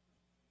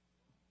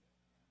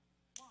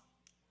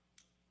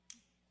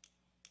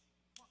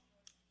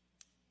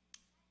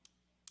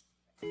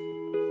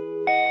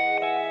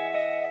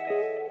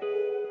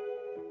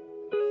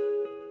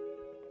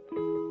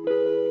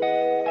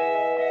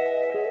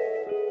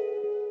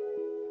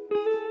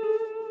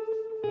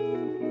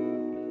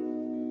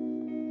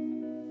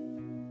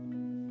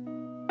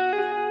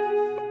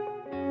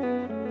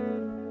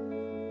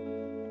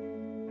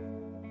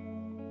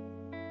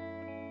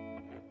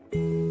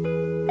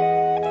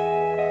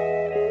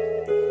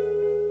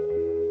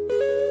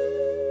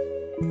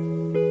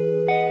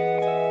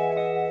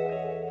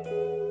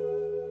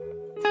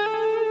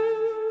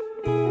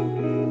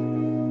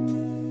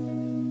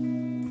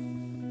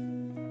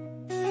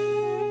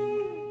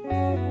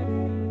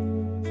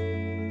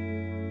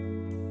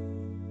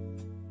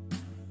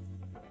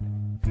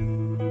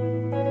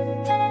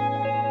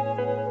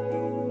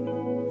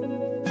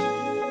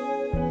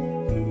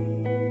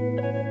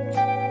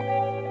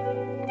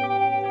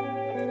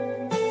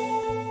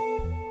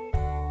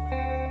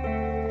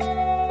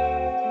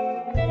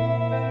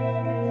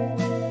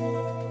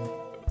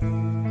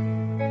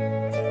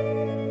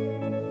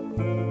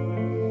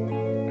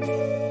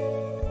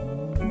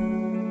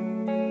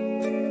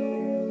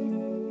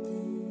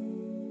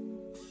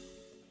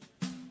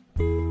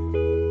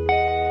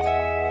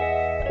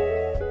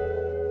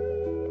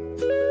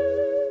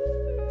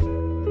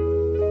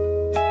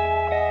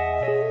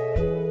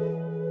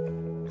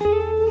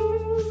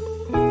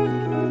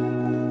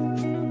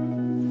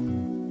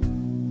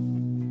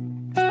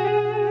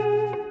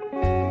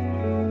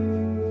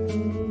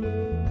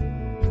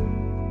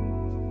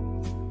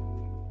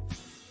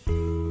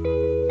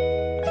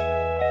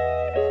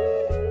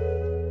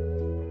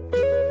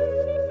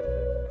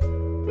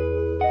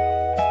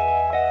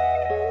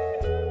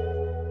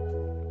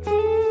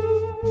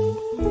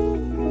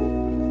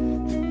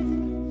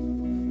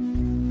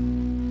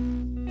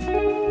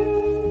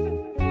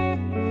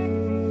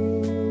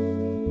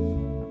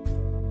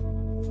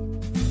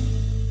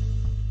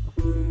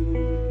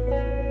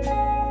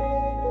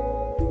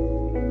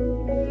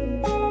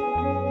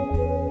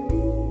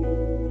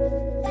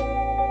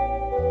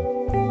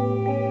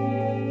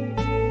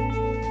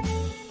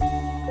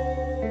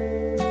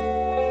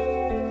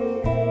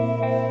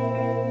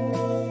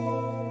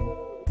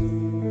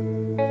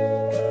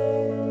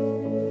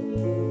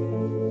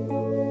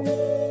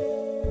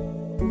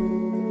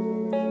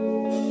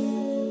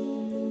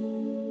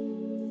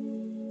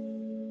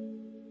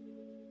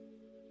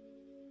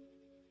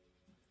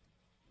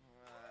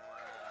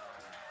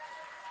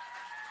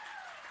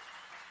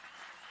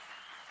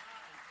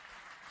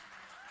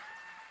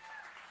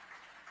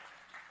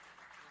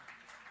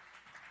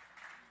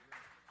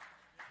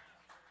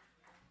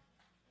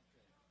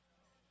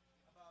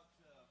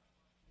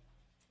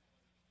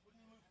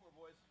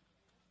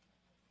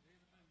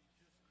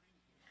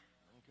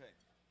 Okay.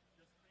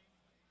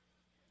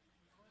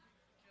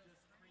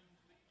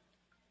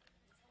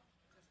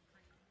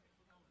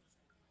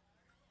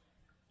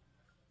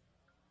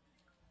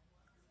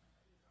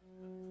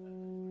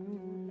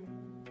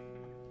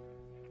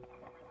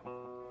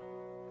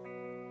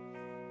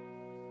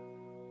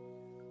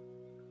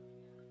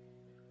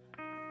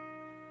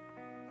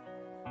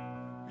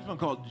 Here's one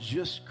called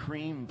Just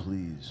Cream,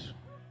 Please.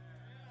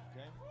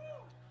 Okay.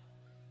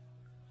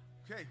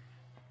 Okay.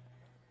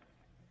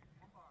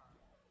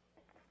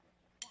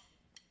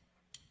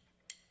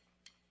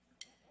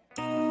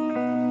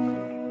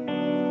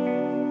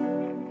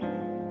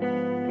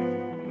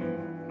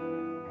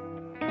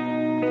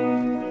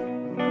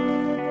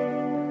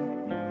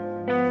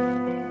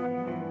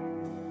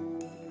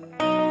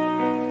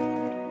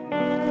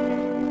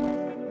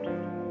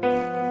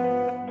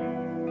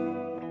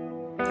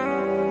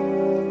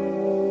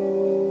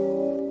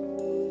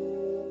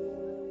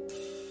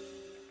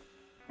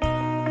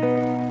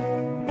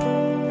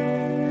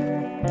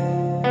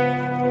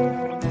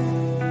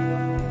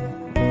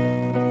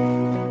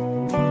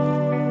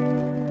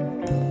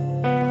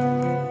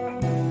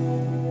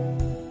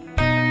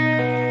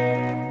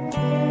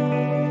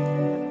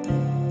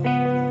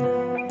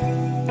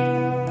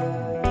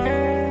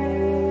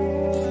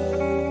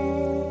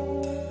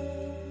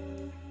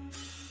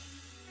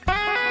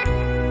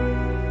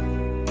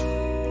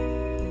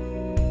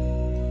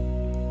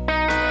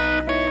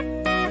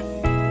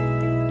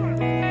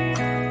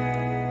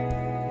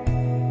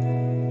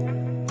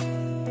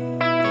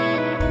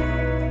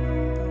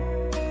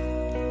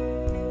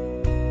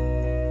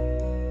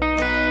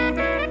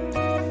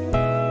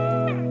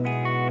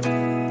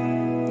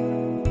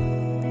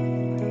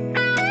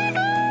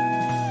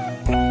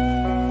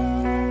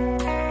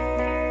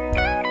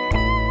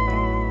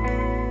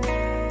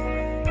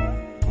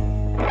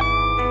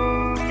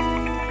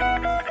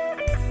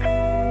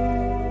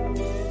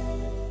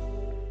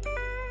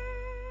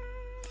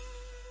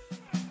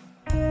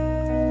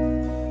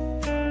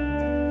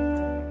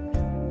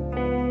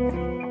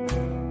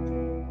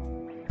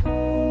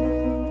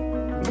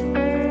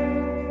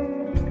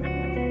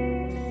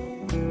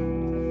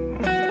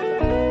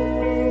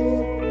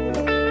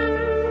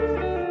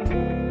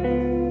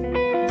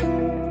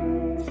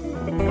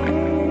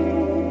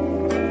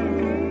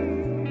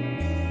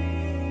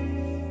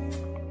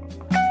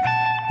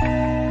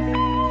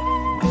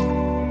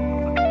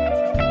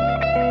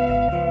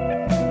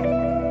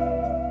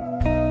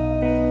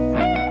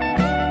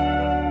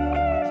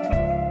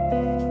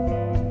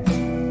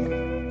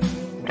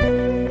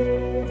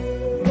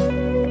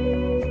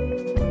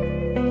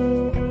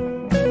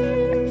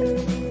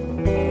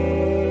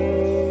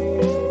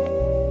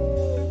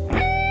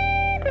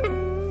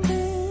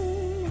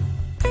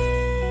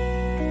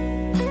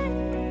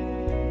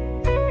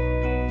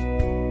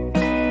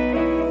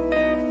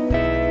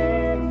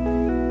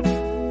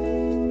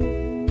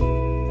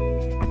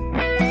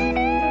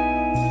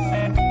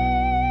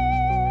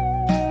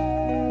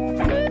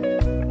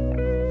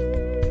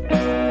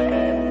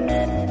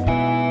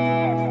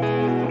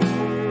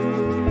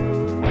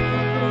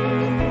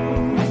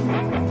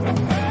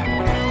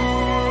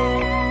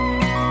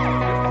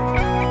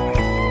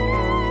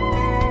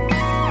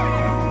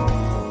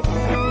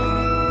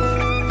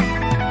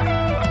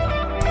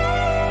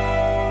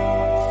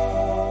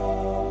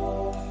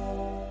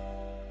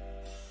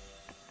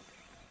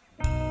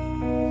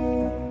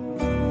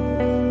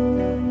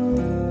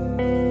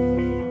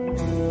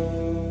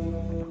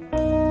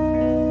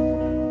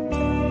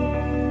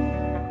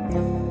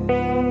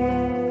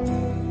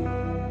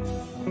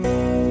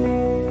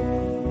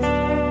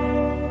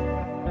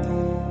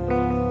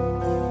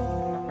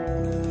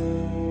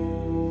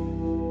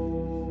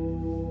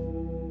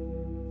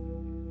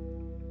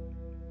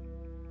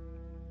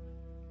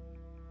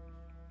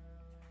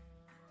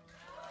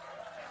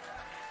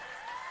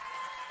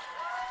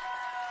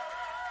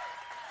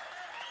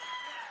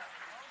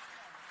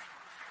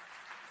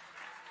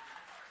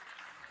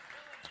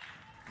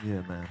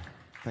 Yeah, man.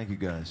 Thank you,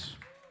 guys.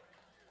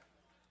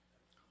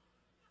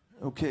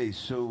 Okay,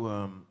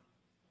 so,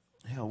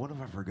 hell, what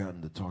have I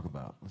forgotten to talk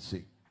about? Let's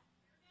see.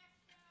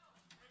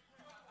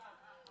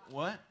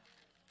 What?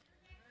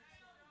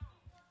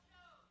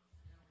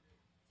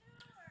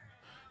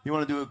 You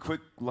want to do a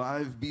quick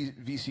live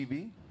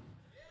VCB?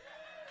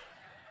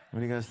 What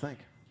do you guys think?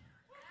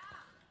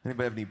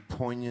 Anybody have any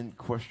poignant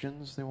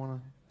questions they want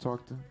to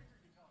talk to?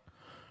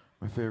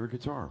 My favorite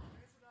guitar.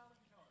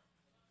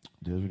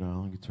 Desert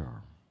Island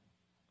guitar.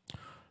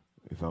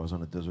 If I was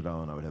on a desert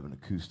island, I would have an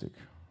acoustic.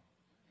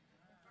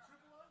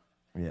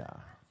 Yeah.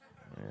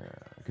 Yeah.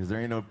 Because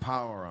there ain't no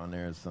power on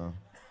there, so.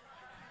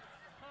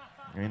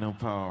 There ain't no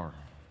power.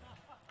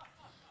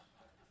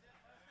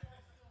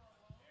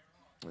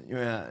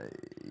 Yeah.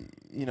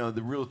 You know,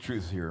 the real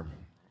truth here.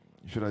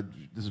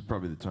 This is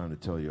probably the time to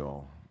tell you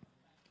all.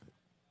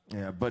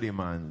 Yeah, a buddy of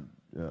mine,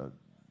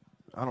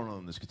 I don't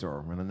own this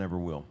guitar, and I never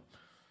will.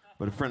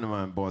 But a friend of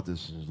mine bought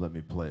this and has let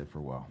me play it for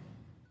a while.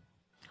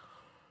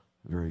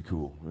 Very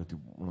cool. One of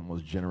the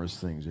most generous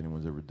things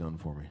anyone's ever done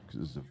for me,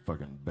 because this is a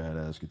fucking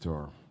badass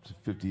guitar. It's a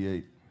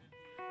 58.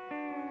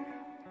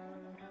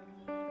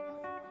 I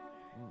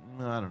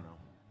don't know.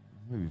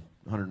 Maybe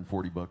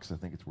 140 bucks, I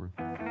think it's worth.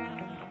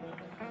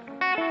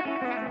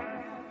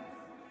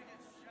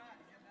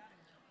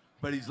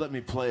 But he's let me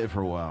play it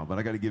for a while, but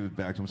I got to give it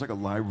back to him. It's like a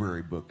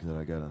library book that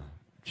I got to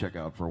check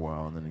out for a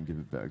while and then give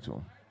it back to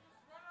him.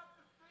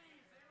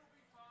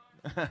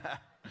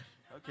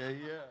 Okay,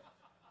 yeah.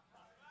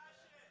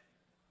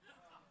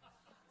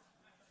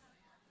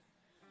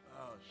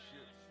 Oh,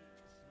 shit.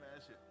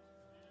 Smash it.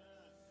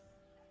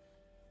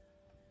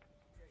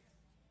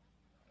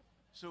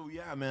 So,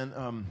 yeah,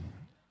 man,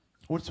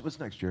 what's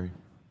next, Jerry?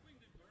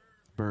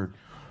 Bird.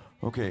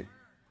 Okay.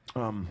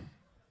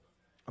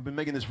 I've been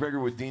making this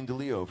record with Dean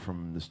DeLeo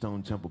from the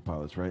Stone Temple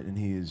Pilots, right? And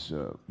he was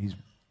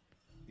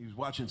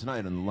watching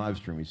tonight on the live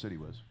stream. He said he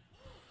was.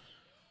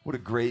 What a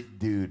great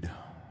dude.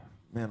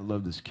 Man, I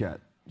love this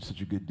cat. He's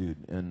such a good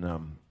dude. And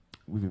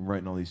we've been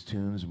writing all these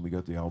tunes, and we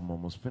got the album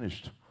almost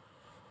finished.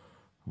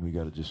 We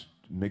got to just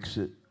mix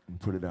it and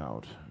put it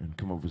out and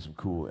come up with some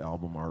cool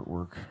album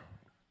artwork,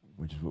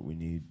 which is what we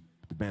need.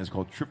 The band's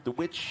called Trip the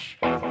Witch.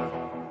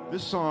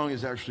 This song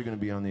is actually going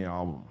to be on the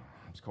album.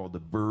 It's called The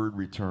Bird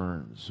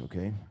Returns,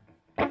 okay?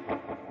 Go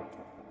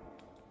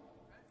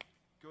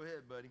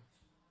ahead, buddy.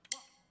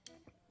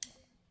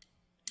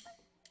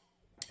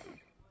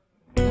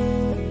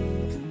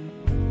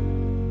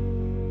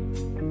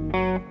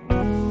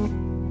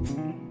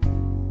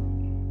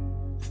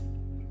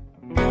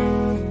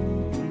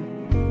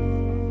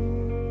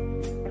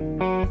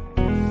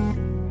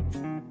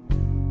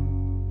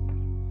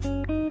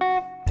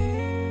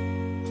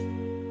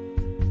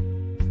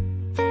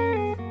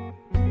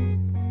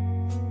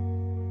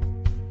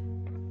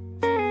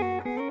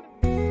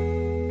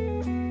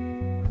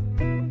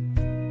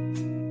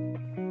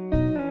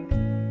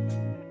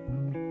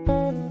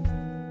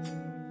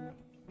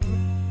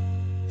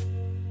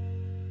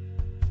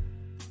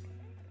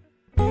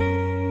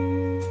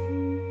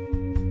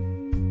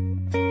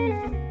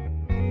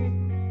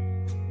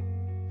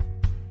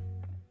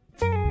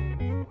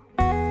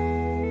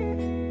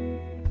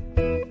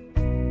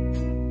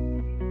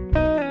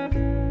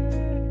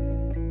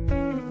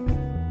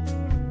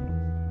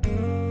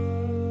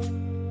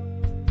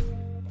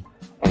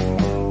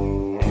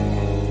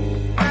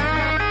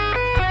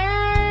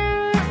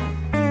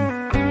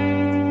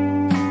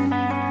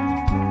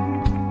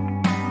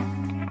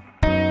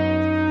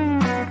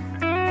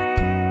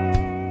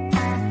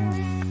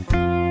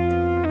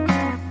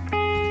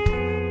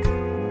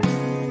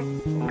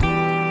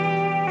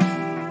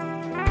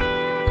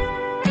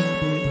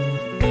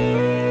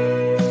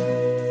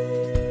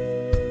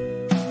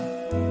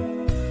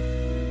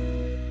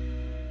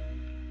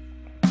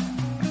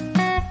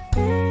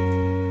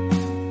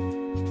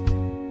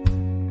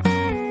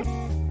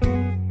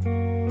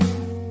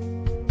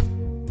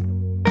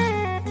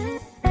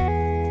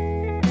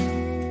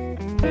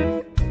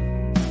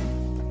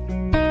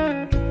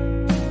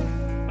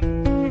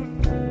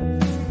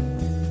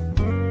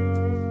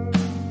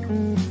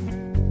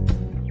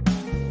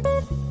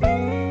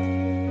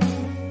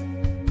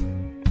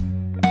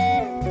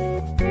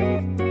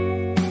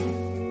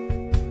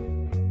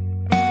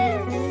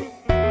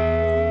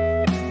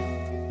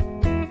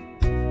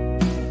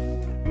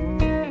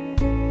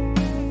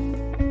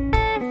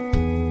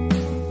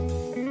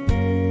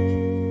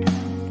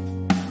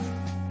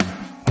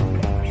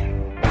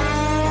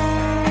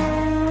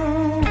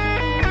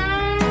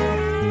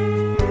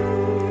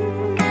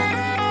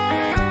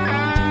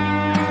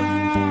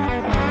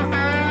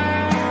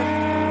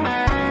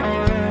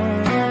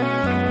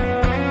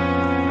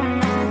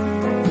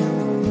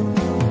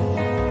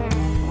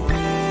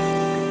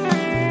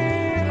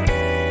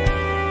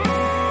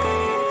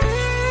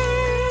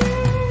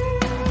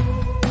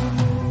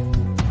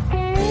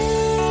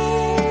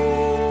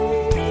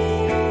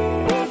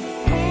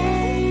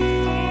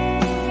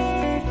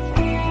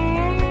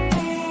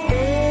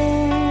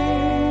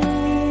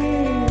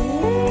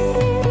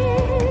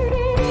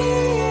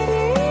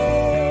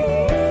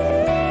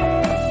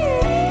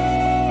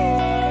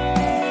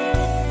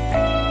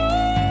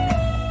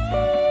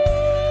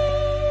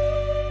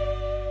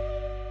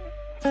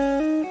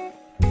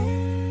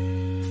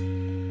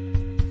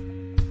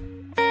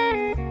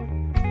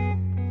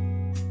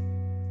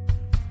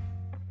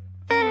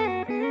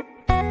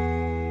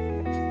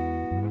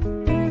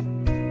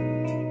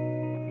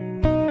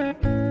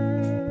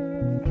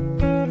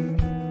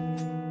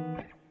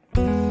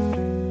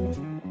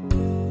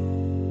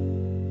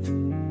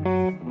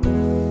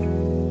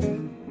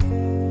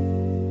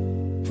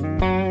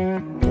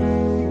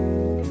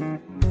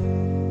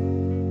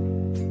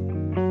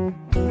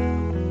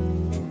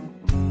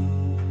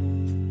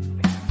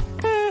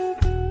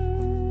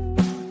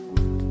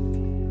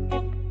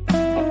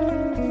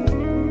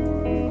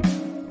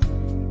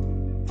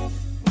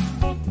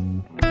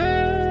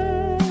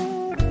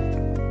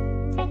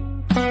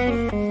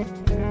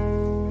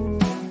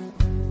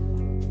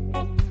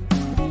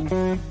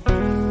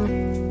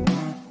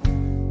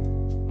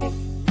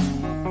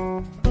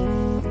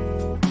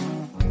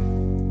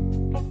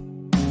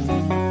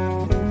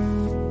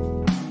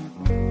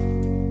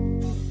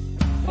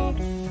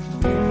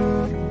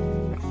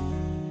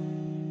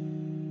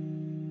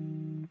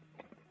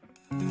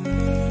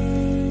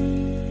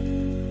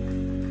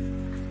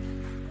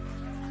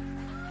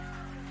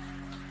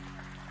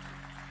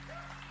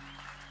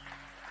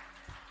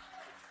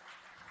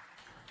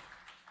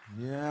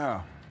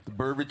 Yeah, the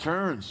bird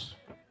returns.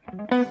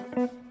 I'm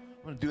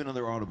gonna do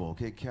another audible,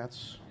 okay,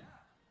 cats?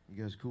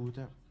 You guys cool with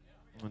that?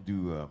 I'm gonna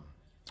do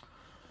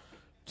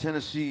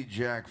Tennessee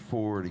Jack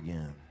Ford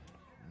again,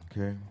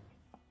 okay?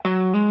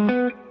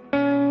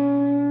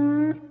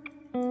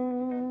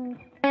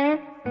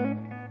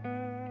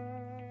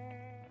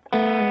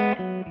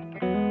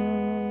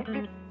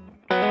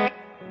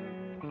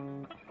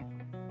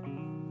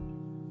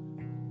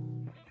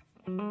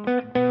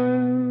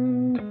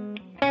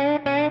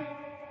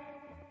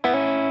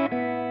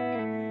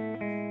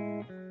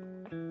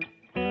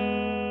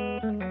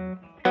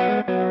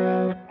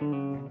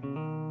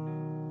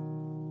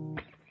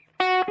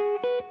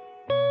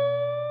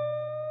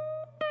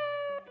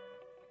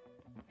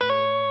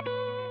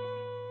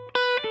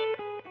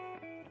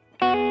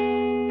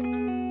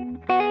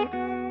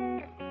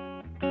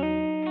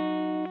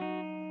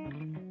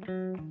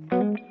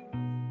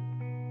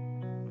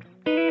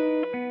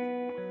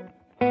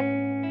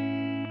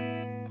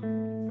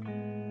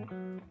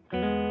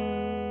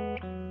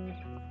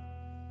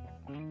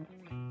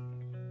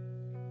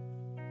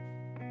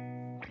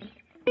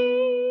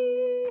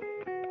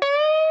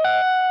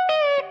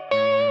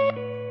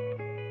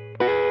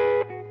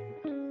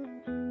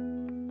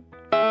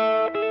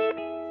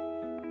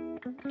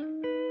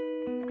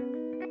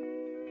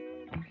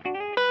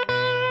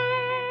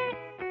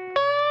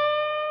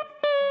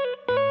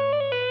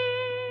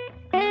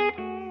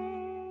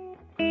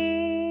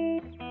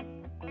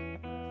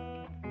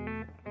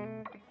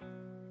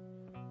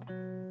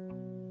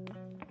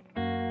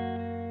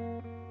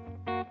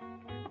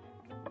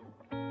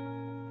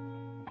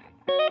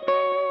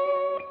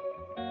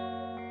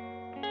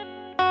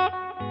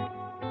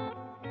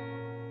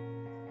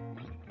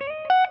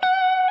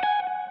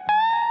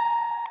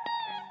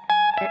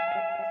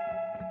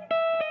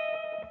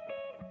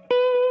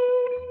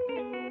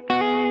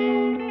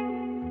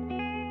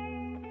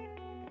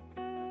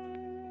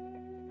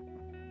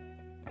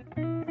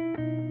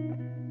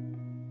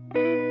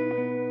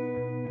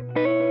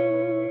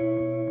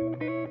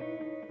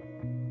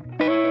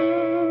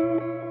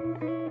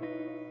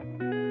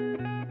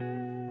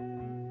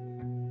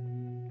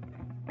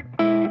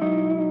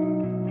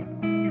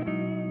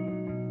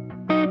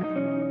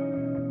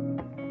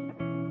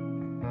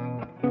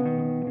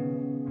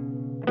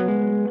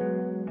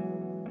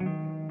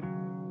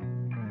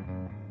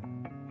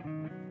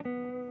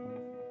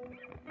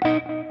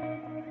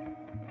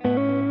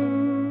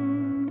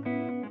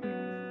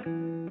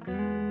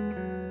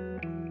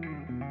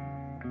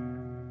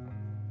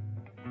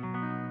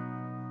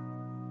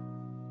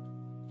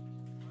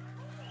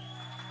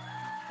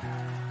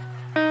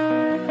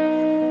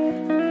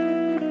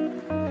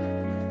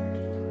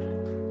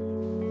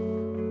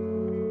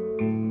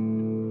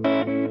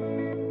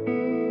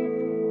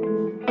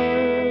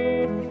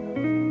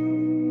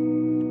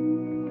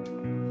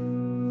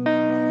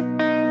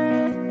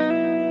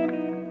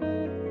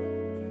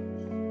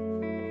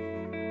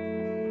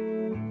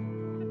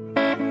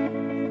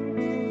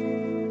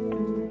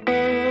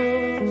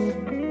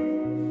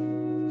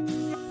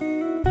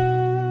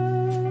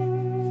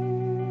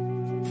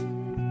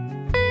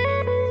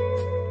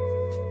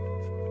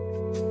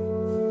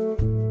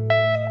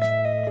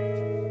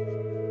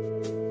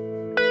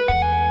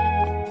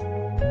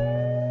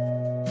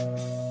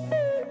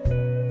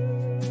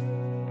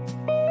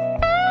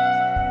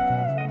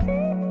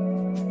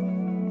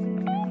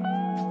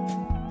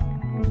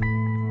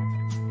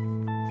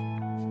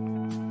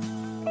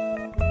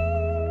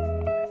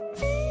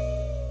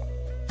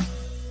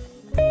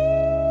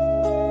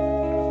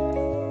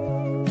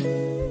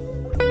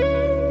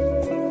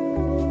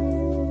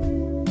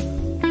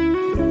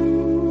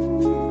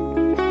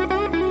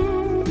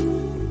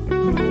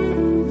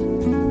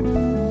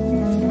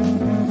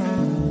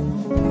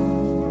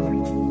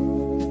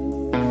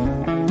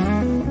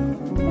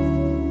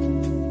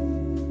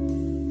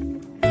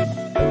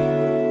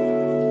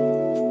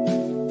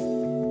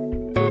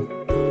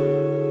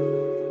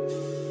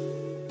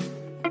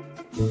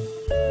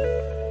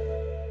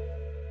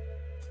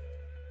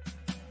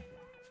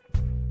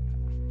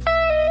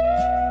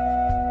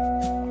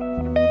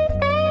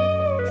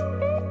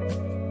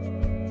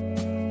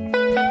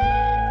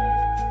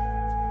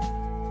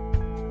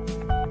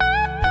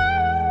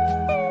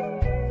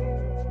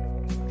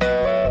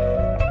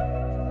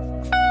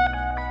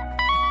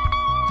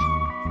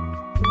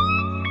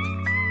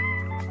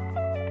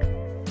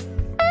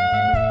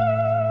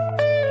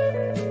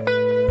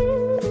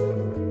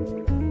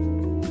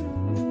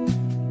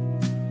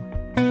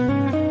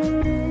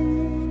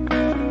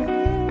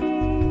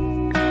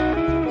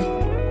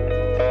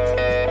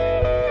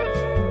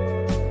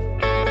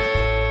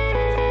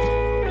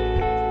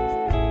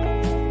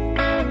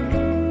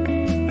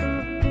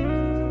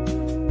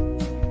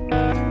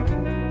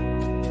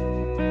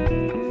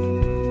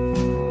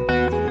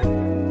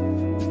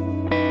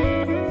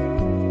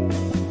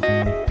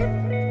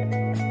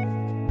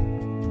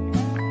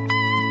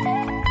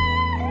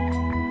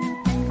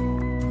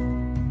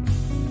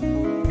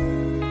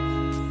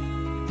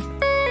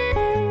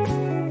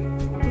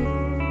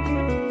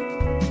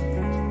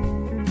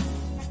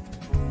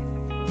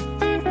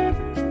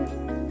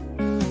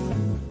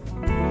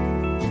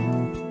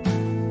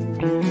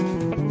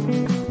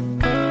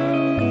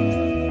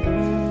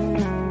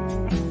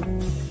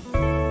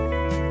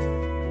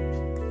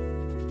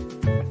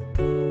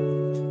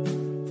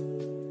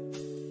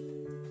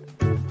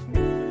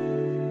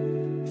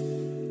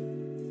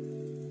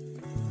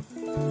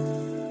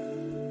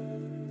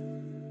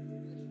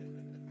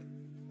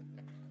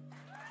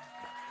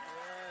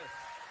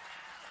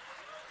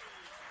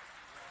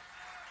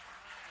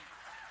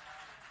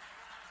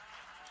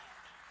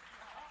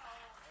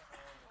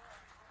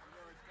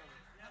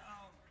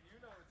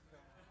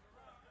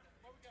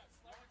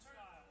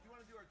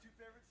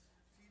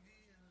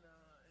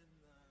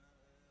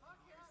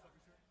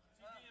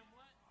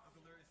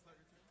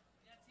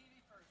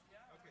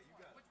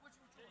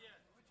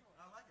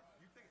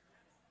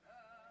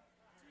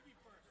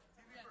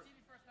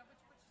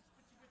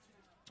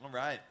 All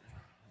right.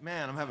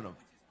 Man, I'm having a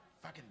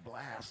fucking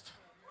blast.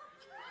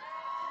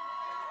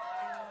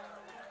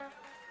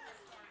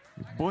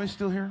 Is the boys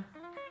still here?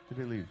 Did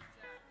they leave?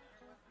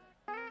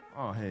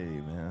 Oh, hey,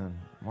 man.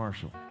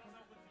 Marshall.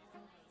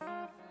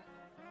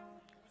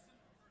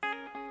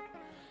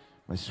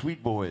 My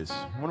sweet boys.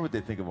 I wonder what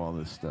they think of all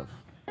this stuff.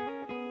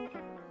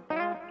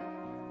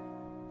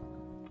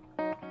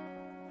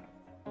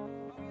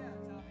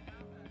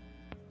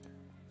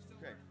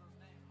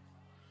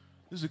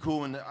 This is a cool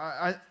one.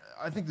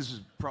 I think this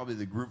is probably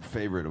the group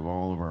favorite of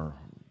all of our.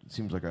 It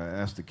seems like I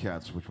asked the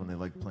cats which one they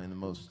like playing the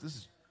most.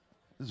 This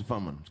is a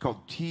fun one. It's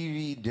called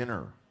TV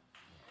Dinner.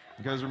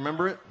 You guys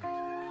remember it?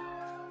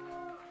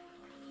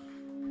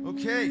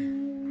 Okay.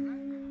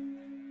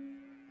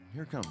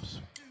 Here it comes.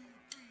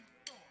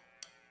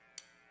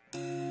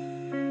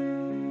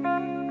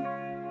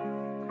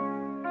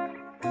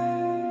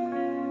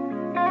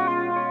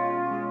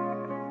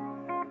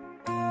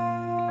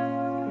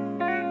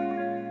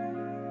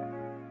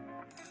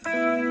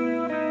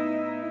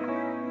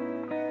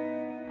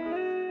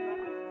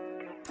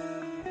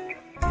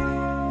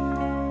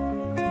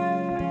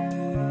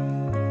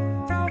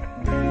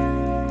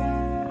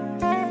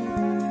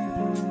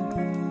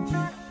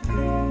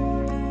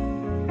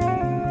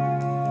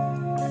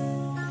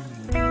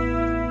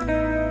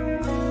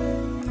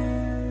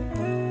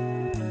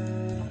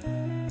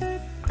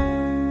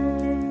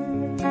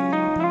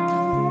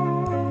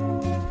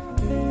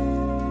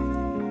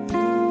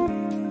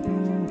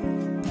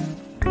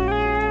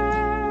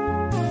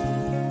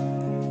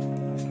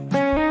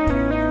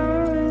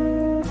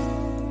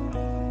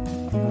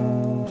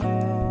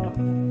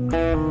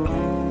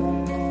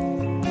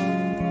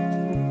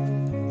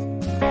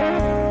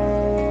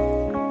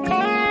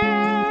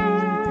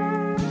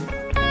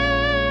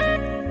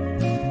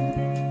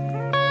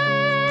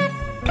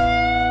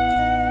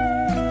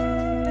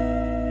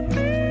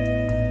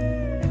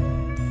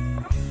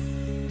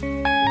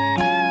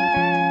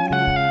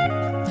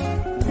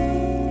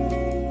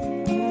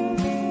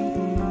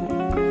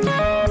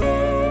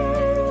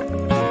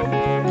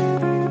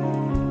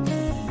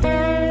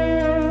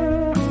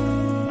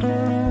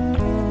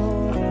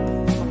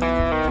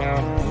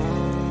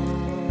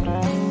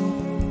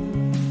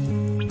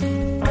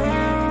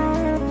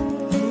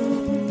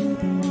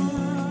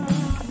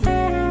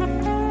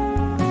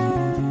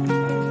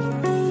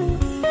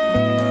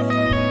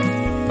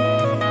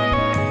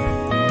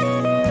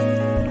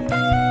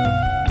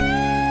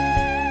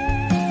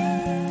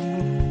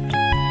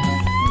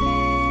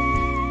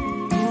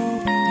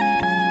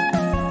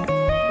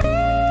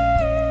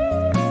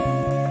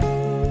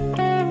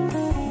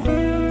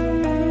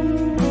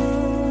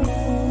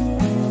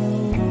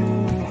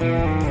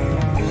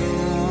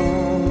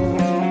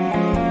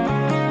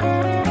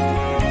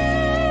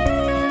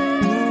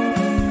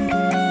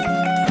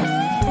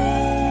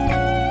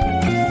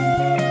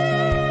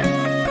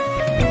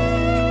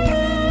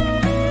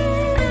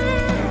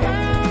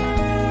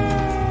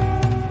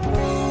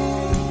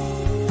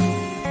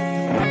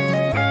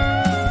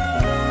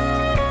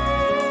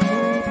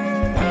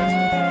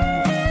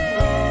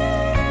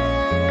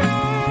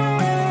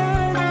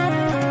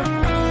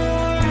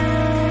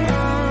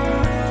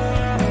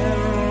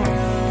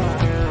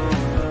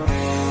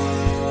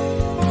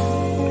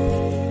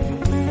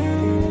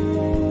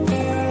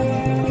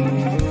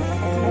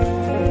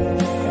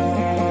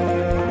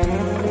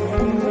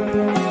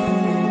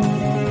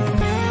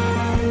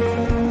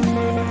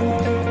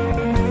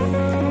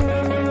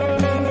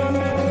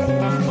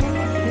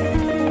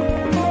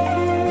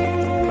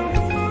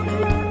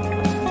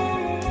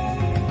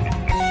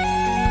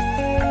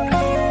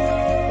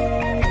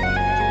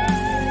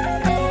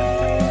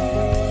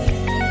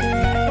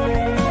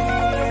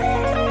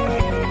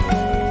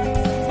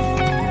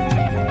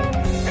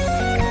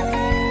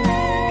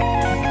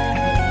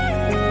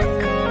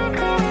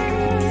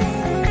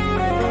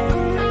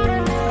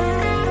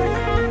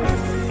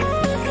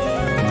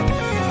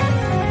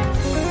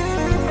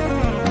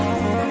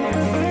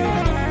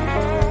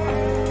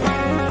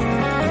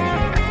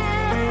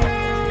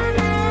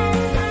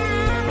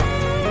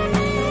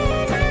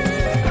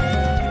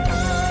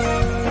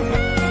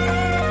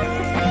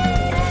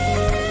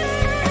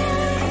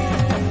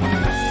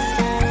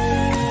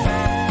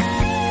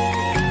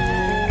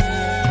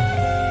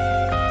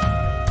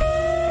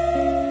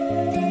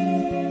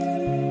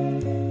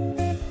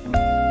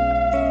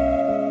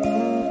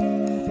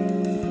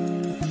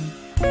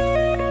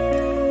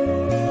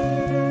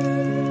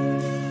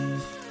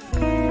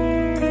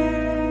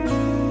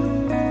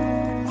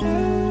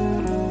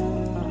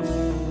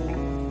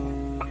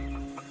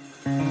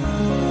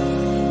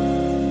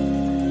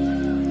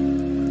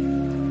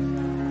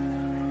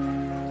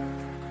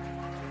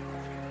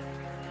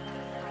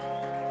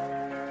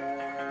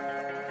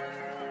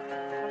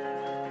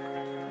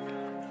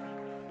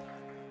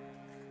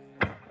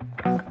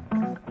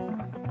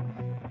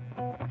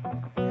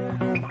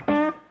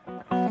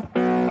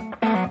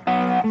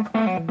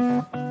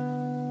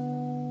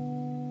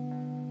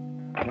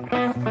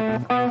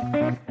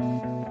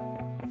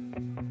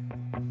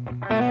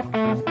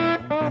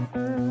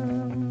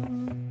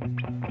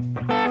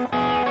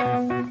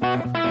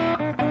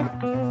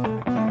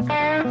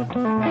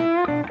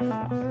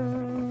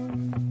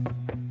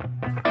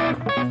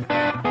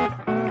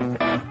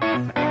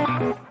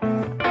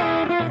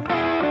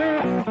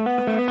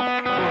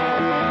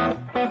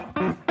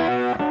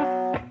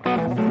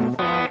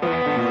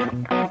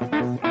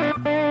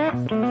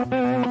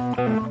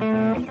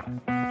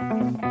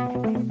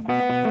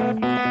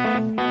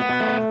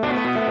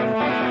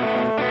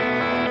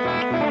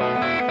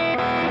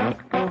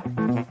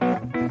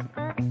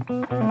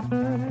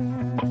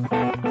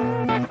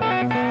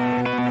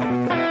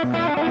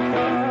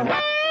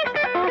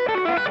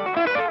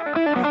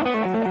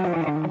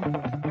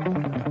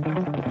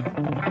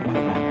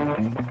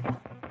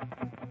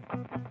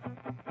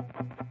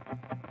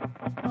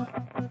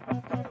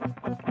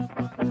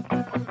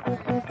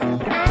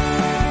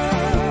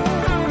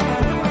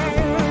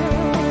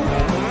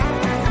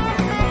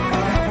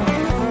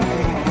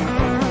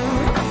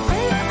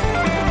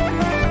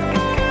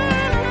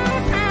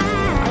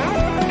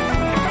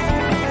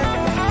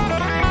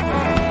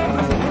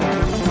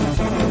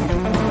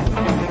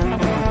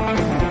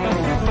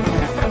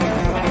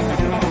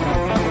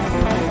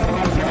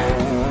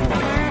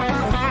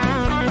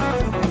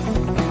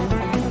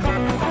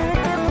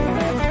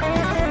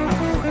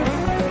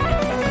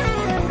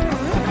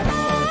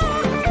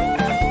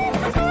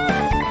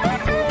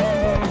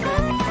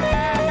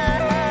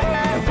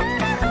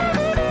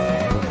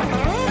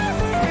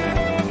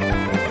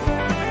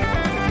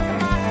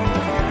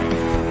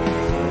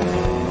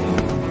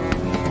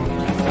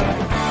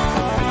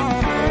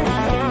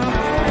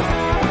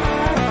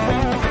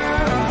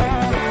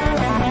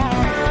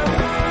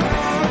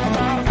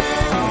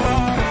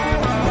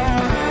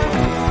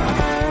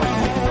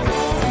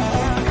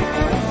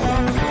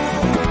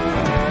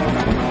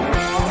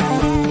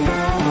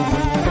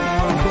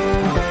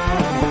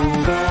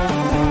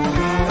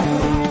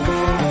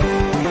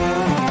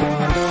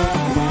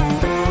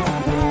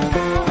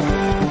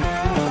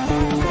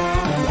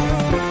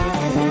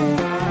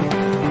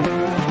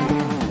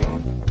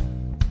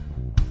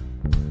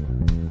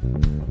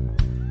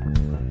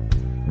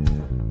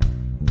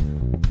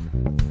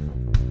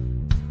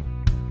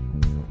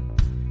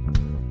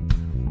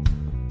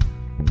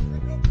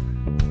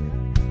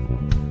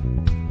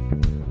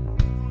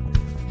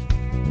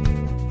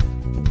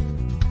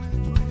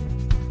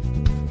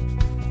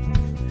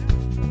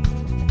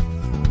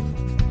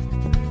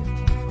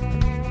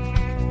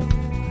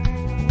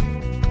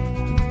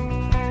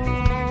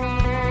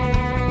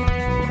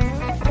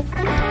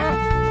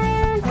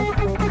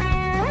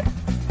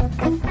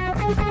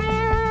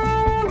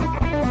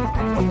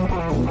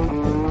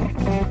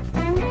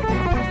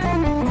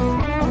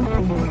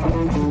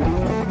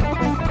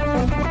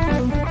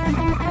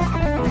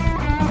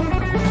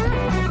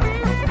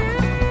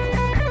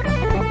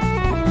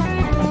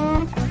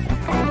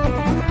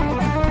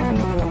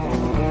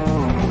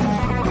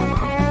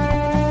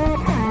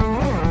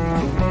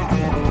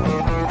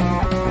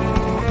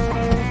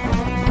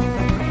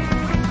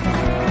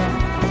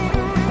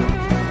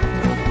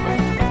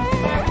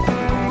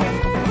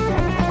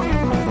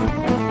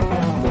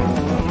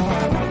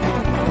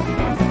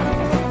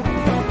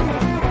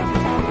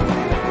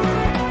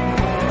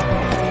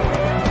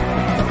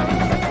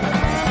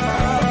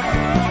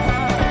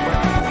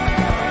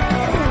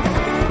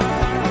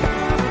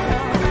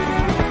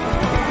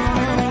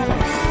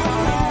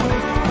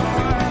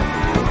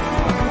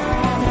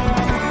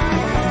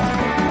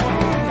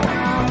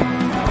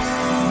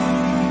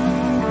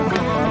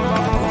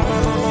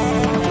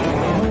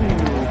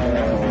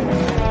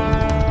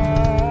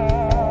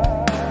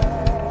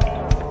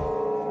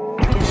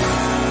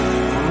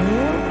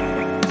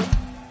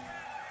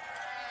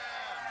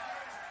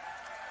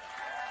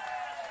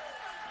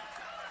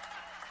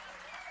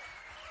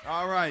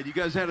 All right, you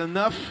guys had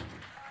enough?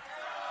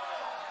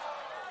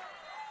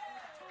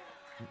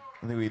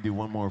 I think we can do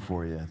one more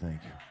for you, I think.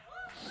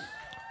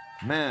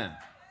 Man,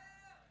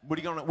 what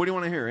do you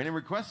want to hear? Any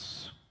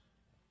requests?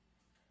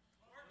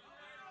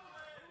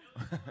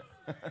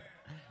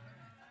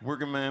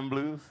 Working Man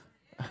Blues?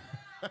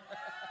 What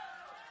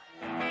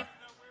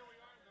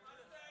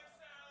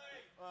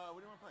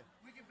do you want to play?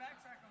 We can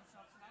backtrack on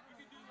something. I don't know if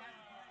we have to play.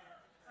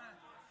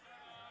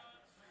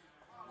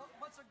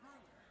 What's a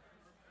groove?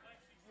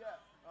 Yeah,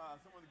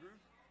 someone with the groove?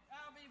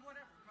 I mean,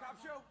 whatever. Cop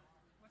show?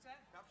 What's that?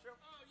 Cop show?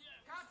 Oh,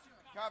 yeah. Cop show.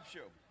 Cop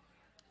show.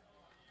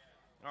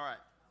 All right.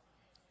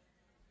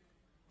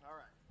 All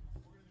right.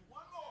 We're going to do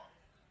one more.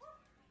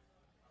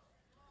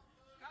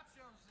 Cop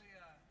show's the,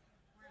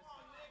 where's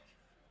Nick?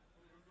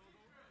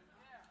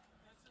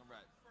 Yeah. All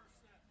right.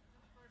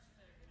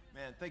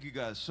 Man, thank you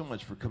guys so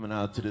much for coming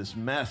out to this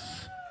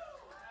mess.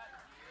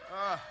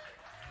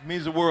 It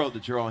means the world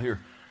that you're all here.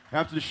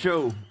 After the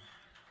show,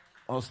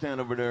 I'll stand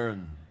over there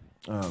and,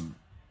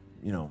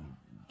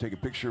 take a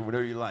picture,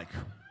 whatever you like.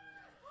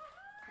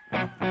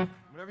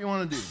 Whatever you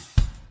want to do.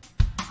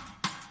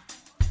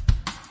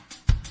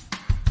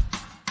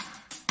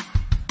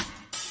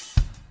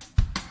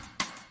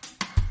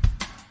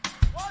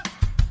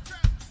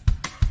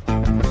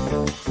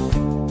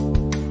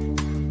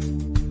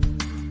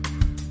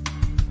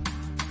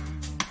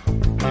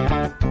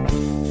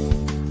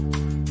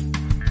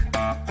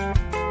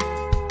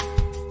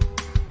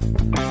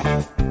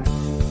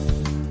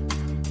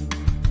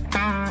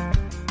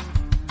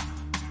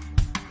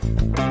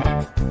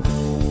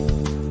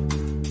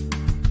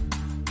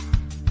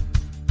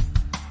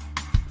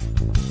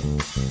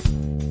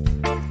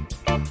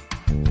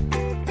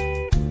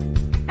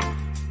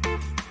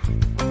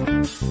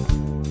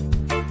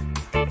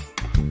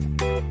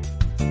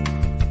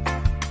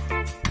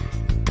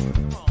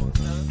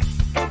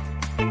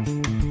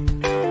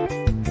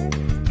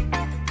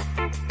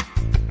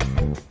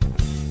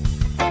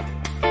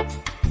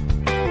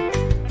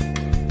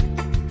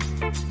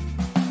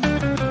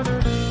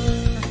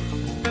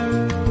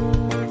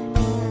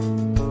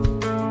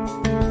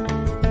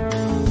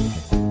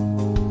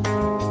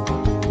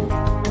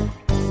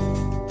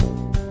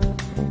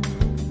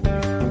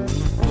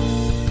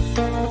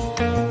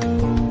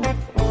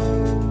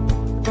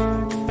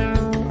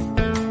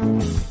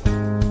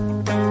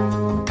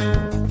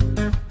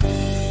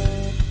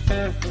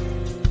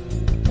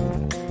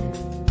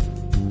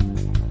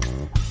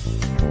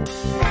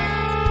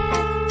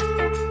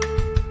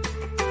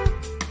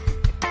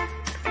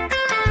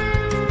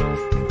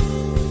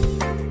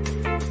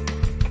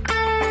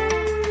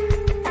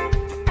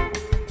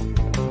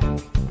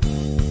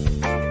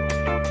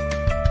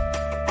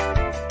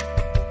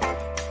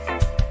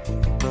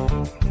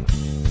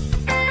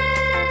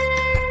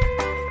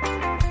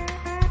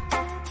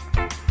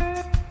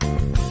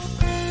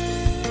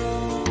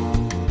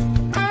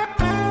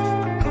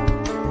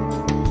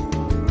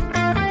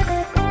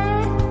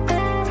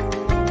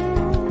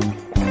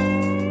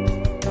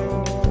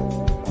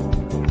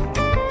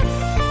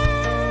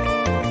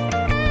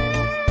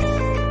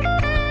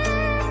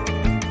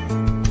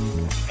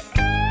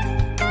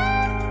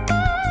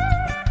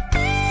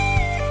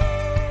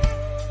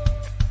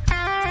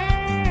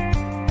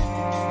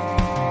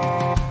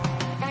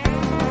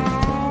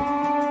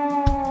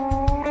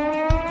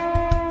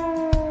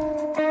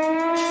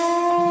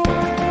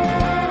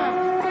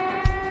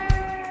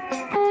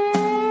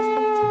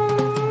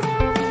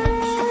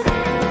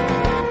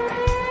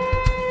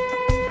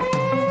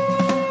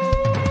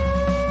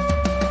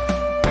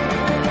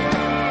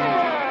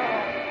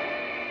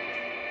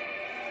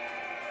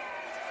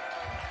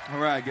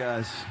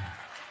 Guys,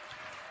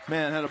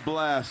 man, had a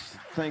blast.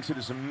 Thanks to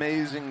this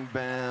amazing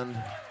band.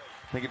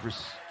 Thank you for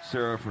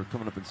Sarah for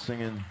coming up and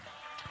singing.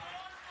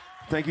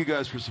 Thank you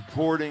guys for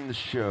supporting the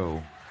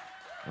show.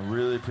 I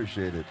really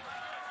appreciate it.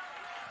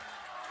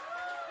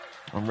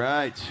 All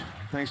right.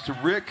 Thanks to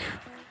Rick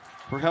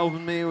for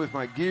helping me with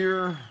my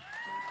gear.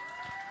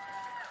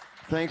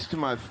 Thanks to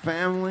my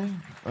family,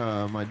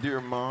 my dear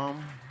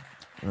mom,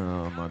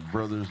 my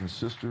brothers and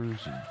sisters.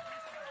 And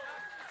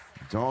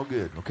it's all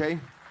good, okay?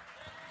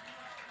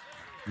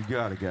 You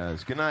got it,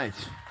 guys. Good night.